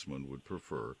Carolina jessamine would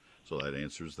prefer, so that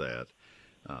answers that.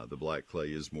 The black clay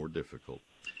is more difficult.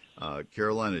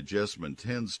 Carolina jessamine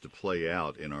tends to play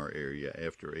out in our area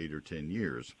after 8 or 10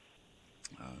 years,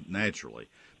 naturally,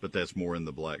 but that's more in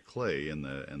the black clay and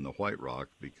the white rock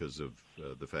because of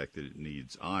the fact that it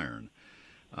needs iron.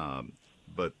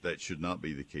 But that should not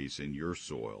be the case in your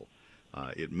soil.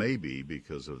 It may be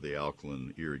because of the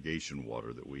alkaline irrigation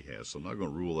water that we have, so I'm not going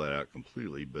to rule that out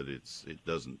completely, but it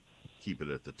doesn't keep it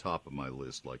at the top of my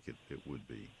list like it would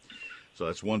be. So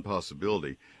that's one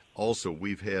possibility. Also,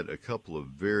 we've had a couple of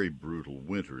very brutal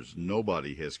winters.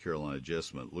 Nobody has Carolina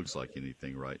jessamine. It looks like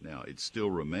anything right now. It still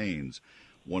remains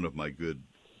one of my good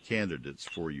candidates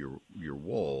for your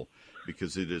wall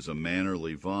because it is a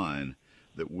mannerly vine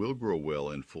that will grow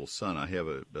well in full sun. I have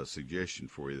a suggestion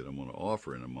for you that I'm going to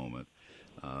offer in a moment.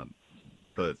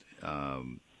 But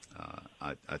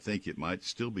I think it might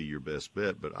still be your best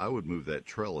bet, but I would move that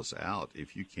trellis out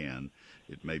if you can.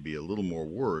 It may be a little more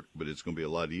work, but it's going to be a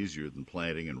lot easier than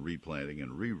planting and replanting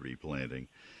and replanting.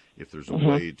 If there's a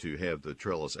way to have the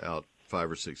trellis out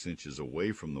 5 or 6 inches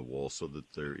away from the wall so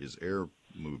that there is air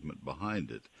movement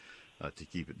behind it to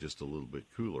keep it just a little bit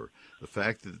cooler. The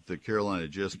fact that the Carolina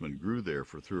jessamine grew there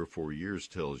for 3 or 4 years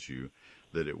tells you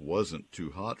that it wasn't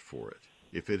too hot for it.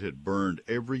 If it had burned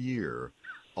every year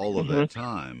all of that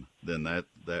time, then that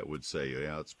would say,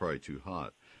 yeah, it's probably too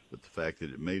hot. But the fact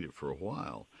that it made it for a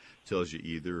while tells you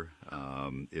either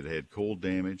it had cold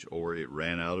damage or it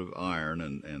ran out of iron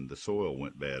and the soil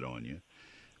went bad on you,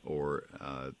 or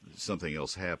something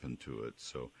else happened to it.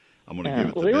 So I'm going to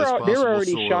give it the best possible soil. They were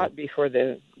already shot before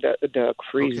the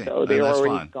freeze, though. They were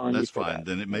already gone. That's fine.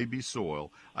 Then it may be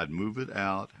soil. I'd move it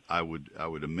out. I would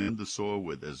amend the soil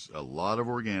with a lot of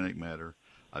organic matter.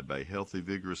 I'd buy healthy,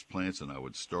 vigorous plants, and I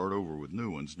would start over with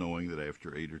new ones, knowing that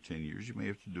after 8 or 10 years, you may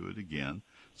have to do it again.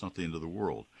 It's not the end of the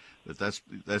world. But that's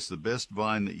the best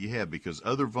vine that you have, because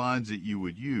other vines that you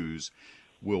would use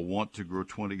will want to grow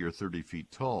 20 or 30 feet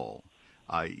tall,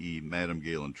 i.e. Madam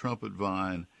Galen trumpet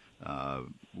vine,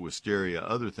 wisteria,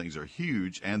 other things are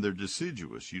huge, and they're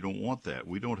deciduous. You don't want that.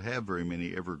 We don't have very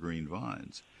many evergreen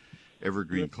vines.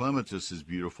 Evergreen clematis is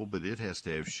beautiful, but it has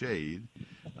to have shade,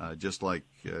 just like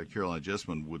Carolina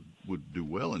jessamine would do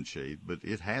well in shade, but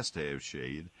it has to have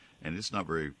shade, and it's not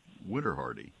very winter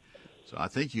hardy. So I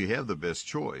think you have the best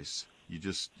choice. You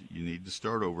need to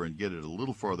start over and get it a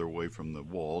little farther away from the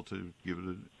wall to give it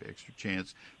an extra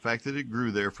chance. The fact that it grew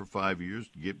there for 5 years,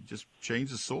 just change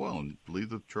the soil and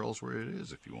leave the trellis where it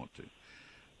is if you want to.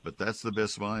 But that's the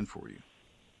best vine for you.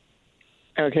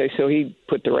 Okay, so he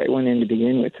put the right one in to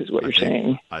begin with, is what you're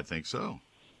saying. I think so.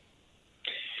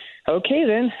 Okay,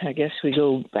 then. I guess we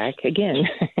go back again.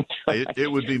 It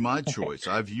would be my choice.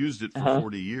 I've used it for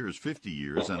 40 years, 50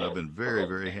 years, and I've been very,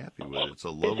 very happy with it. It's a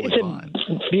lovely vine.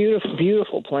 Beautiful,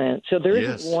 beautiful plant. So there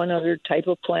isn't one other type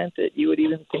of plant that you would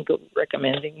even think of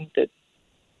recommending that,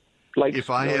 like, if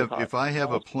I have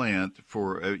a plant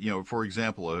for for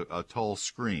example, a tall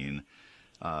screen,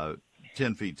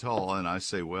 10 feet tall, and I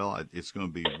say, well, it's going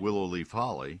to be willow leaf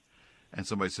holly, and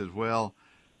somebody says, well,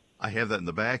 I have that in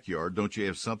the backyard. Don't you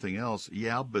have something else?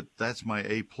 Yeah, but that's my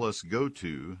A+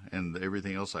 go-to, and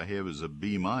everything else I have is a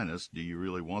B-. Do you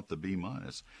really want the B-?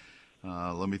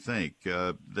 Let me think.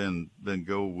 Then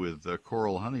go with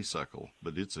coral honeysuckle,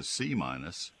 but it's a C-.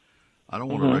 I don't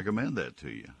want to recommend that to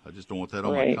you. I just don't want that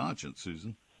on my conscience,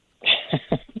 Susan.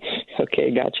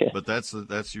 Okay, gotcha. But that's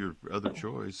your other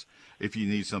choice. If you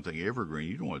need something evergreen,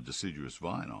 you don't want a deciduous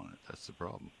vine on it. That's the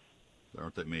problem. There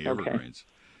aren't that many evergreens.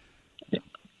 Yeah.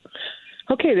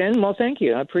 Okay, then. Well, thank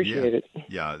you. I appreciate it.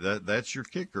 Yeah, that's your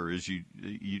kicker. Is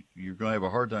you're going to have a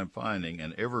hard time finding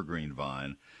an evergreen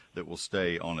vine that will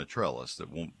stay on a trellis that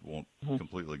won't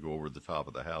completely go over the top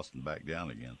of the house and back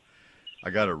down again. I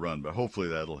got to run, but hopefully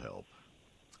that'll help.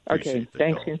 Okay,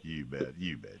 thank you. You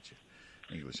betcha.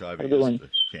 English Ivy is the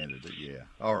candidate, yeah.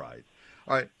 All right,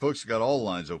 folks, got all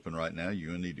lines open right now.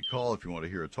 You're going to need to call if you want to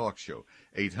hear a talk show.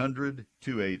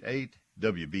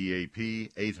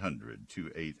 800-288-WBAP,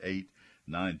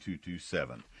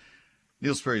 800-288-9227.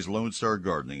 Neil Sperry's Lone Star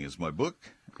Gardening is my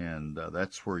book, and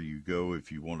that's where you go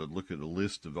if you want to look at a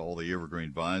list of all the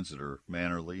evergreen vines that are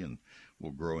mannerly and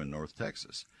will grow in North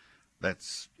Texas.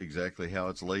 That's exactly how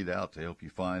it's laid out to help you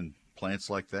find plants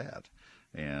like that.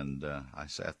 And I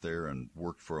sat there and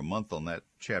worked for a month on that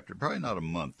chapter. Probably not a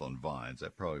month on vines.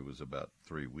 That probably was about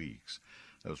 3 weeks.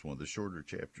 That was one of the shorter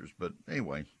chapters. But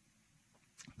anyway,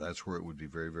 That's where it would be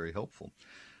very, very helpful.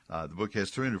 The book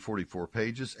has 344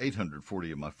 pages,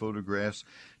 840 of my photographs.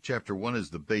 Chapter 1 is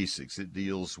the basics. It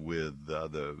deals with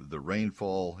the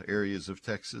rainfall areas of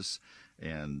Texas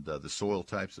and the soil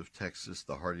types of Texas,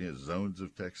 the hardiness zones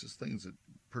of Texas, things that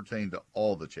pertain to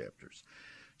all the chapters.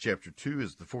 Chapter 2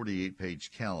 is the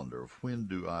 48-page calendar of when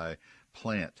do I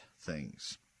plant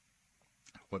things.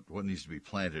 What needs to be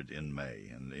planted in May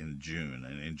and in June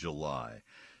and in July.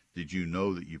 Did you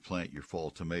know that you plant your fall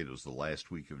tomatoes the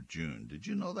last week of June? Did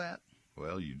you know that?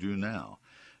 Well, you do now.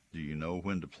 Do you know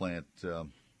when to plant?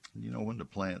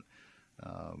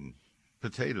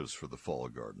 Potatoes for the fall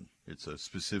garden? It's a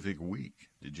specific week.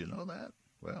 Did you know that?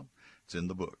 Well, it's in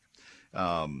the book.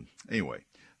 Anyway,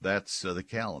 that's the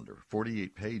calendar.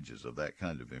 48 pages of that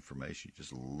kind of information.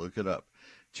 Just look it up.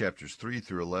 Chapters 3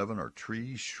 through 11 are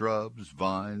trees, shrubs,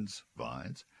 vines,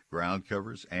 ground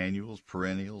covers, annuals,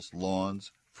 perennials,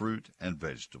 lawns, fruit, and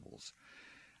vegetables.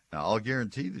 Now, I'll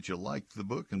guarantee that you'll like the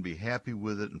book and be happy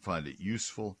with it and find it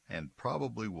useful and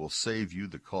probably will save you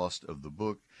the cost of the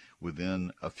book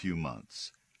within a few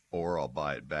months, or I'll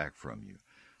buy it back from you.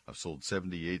 I've sold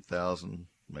 78,000,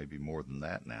 maybe more than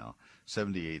that now,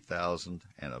 78,000,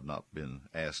 and I've not been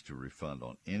asked to refund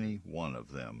on any one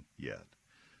of them yet.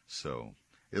 So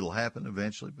it'll happen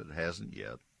eventually, but it hasn't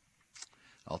yet.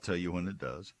 I'll tell you when it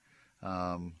does.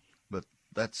 But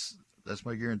that's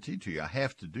my guarantee to you. I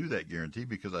have to do that guarantee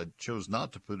because I chose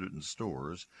not to put it in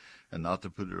stores and not to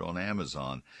put it on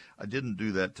Amazon. I didn't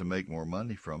do that to make more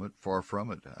money from it. Far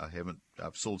from it.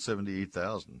 I've sold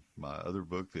 78,000. My other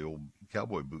book, the old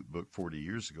cowboy boot book 40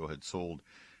 years ago, had sold,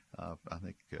 I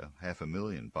think,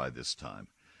 500,000 by this time.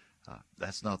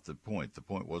 That's not the point. The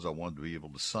point was I wanted to be able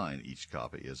to sign each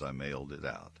copy as I mailed it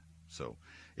out. So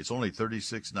it's only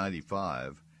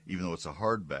 $36.95, even though it's a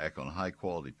hardback on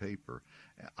high-quality paper.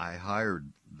 I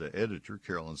hired the editor,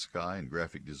 Carolyn Skye, and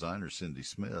graphic designer, Cindy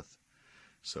Smith.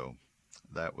 So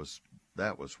that was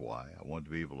why. I wanted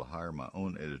to be able to hire my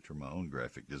own editor, my own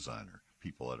graphic designer,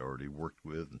 people I'd already worked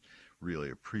with and really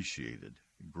appreciated.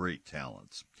 Great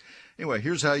talents. Anyway,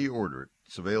 here's how you order it.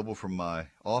 It's available from my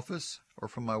office or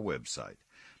from my website.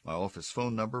 My office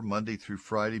phone number, Monday through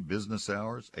Friday, business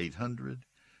hours,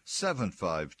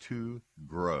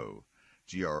 800-752-GROW,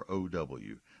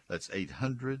 G-R-O-W. That's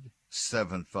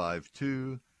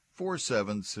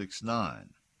 800-752-4769.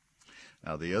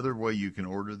 Now, the other way you can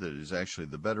order that is actually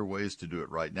the better way is to do it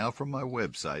right now from my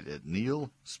website at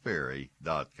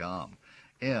neilsperry.com.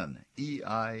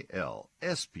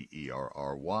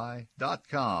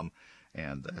 NeilSperry.com,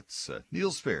 and that's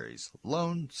Neil Sperry's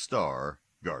Lone Star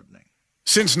Gardening.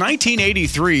 Since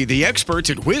 1983, the experts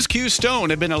at WhizQ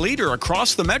Stone have been a leader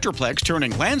across the Metroplex,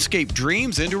 turning landscape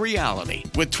dreams into reality.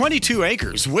 With 22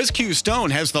 acres, WhizQ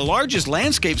Stone has the largest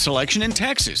landscape selection in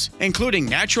Texas, including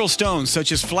natural stones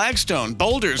such as flagstone,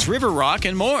 boulders, river rock,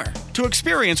 and more. To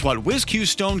experience what WhizQ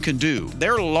Stone can do,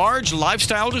 their large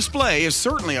lifestyle display is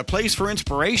certainly a place for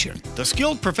inspiration. The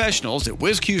skilled professionals at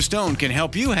WhizQ Stone can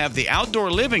help you have the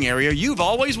outdoor living area you've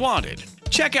always wanted.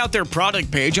 Check out their product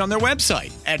page on their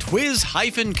website at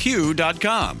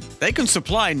whiz-q.com. They can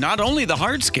supply not only the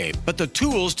hardscape, but the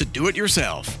tools to do it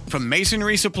yourself. From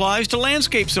masonry supplies to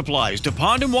landscape supplies to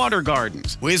pond and water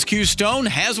gardens, WhizQ Stone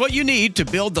has what you need to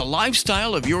build the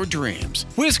lifestyle of your dreams.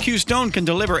 WhizQ Stone can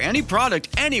deliver any product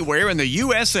anywhere in the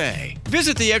USA.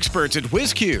 Visit the experts at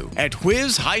WhizQ at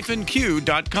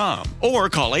whiz-q.com or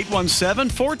call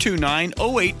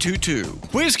 817-429-0822.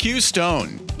 WhizQ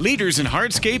Stone, leaders in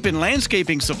hardscape and landscaping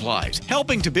supplies,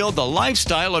 helping to build the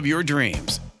lifestyle of your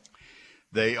dreams.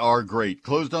 They are great.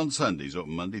 Closed on Sundays,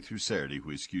 open Monday through Saturday,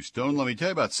 WhizQ Stone. Let me tell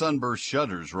you about Sunburst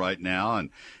Shutters right now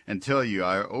and tell you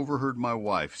I overheard my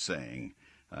wife saying,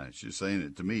 she's saying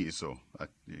it to me, so I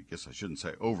guess I shouldn't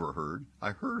say overheard.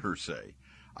 I heard her say,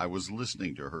 I was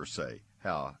listening to her say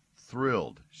how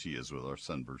thrilled she is with our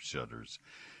Sunburst Shutters.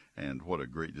 And what a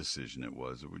great decision it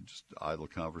was. It was just idle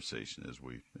conversation as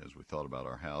we thought about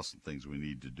our house and things we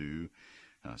need to do.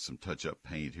 Some touch-up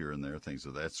paint here and there, things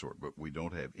of that sort. But we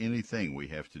don't have anything we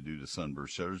have to do to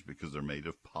Sunburst Shutters because they're made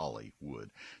of poly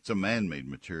wood. It's a man-made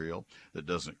material that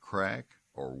doesn't crack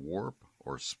or warp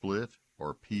or split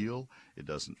or peel. It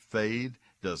doesn't fade,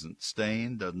 doesn't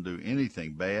stain, doesn't do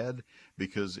anything bad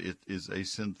because it is a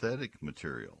synthetic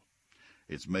material.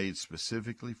 It's made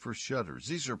specifically for shutters.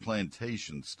 These are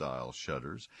plantation-style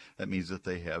shutters. That means that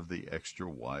they have the extra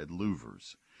wide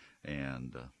louvers,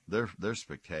 and they're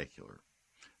spectacular.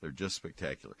 They're just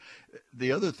spectacular.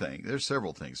 The other thing, there's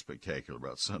several things spectacular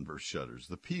about Sunburst Shutters.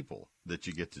 The people that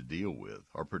you get to deal with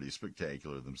are pretty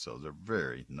spectacular themselves. They're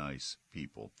very nice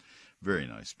people,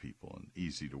 and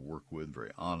easy to work with,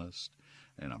 very honest,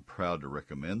 and I'm proud to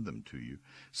recommend them to you.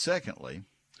 Secondly,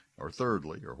 or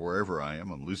thirdly, or wherever I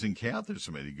am, I'm losing count. There's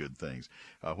so many good things.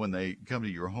 When they come to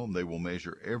your home, they will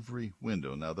measure every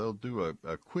window. Now, they'll do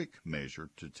a quick measure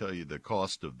to tell you the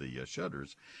cost of the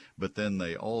shutters, but then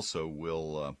they also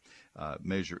will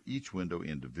measure each window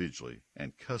individually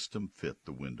and custom fit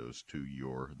the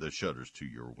shutters to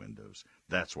your windows.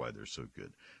 That's why they're so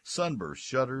good.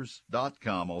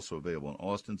 SunburstShutters.com, also available in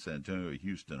Austin, San Antonio,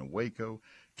 Houston, and Waco.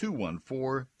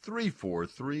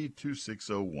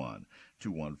 214-343-2601.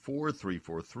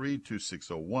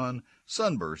 214-343-2601.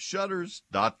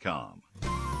 SunburstShutters.com.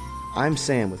 I'm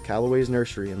Sam with Callaway's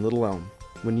Nursery in Little Elm.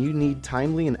 When you need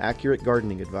timely and accurate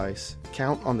gardening advice,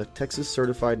 count on the Texas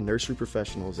Certified Nursery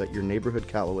Professionals at your neighborhood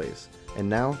Callaway's. And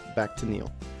now, back to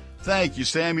Neil. Thank you,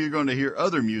 Sam. You're going to hear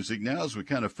other music now as we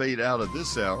kind of fade out of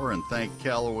this hour, and thank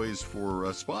Callaway's for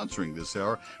sponsoring this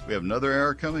hour. We have another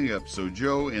hour coming up, so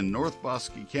Joe in North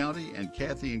Bosque County and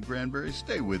Kathy in Granbury,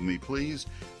 stay with me, please.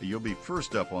 You'll be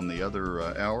first up on the other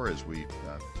hour as we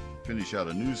finish out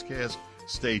a newscast.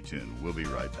 Stay tuned. We'll be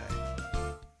right back.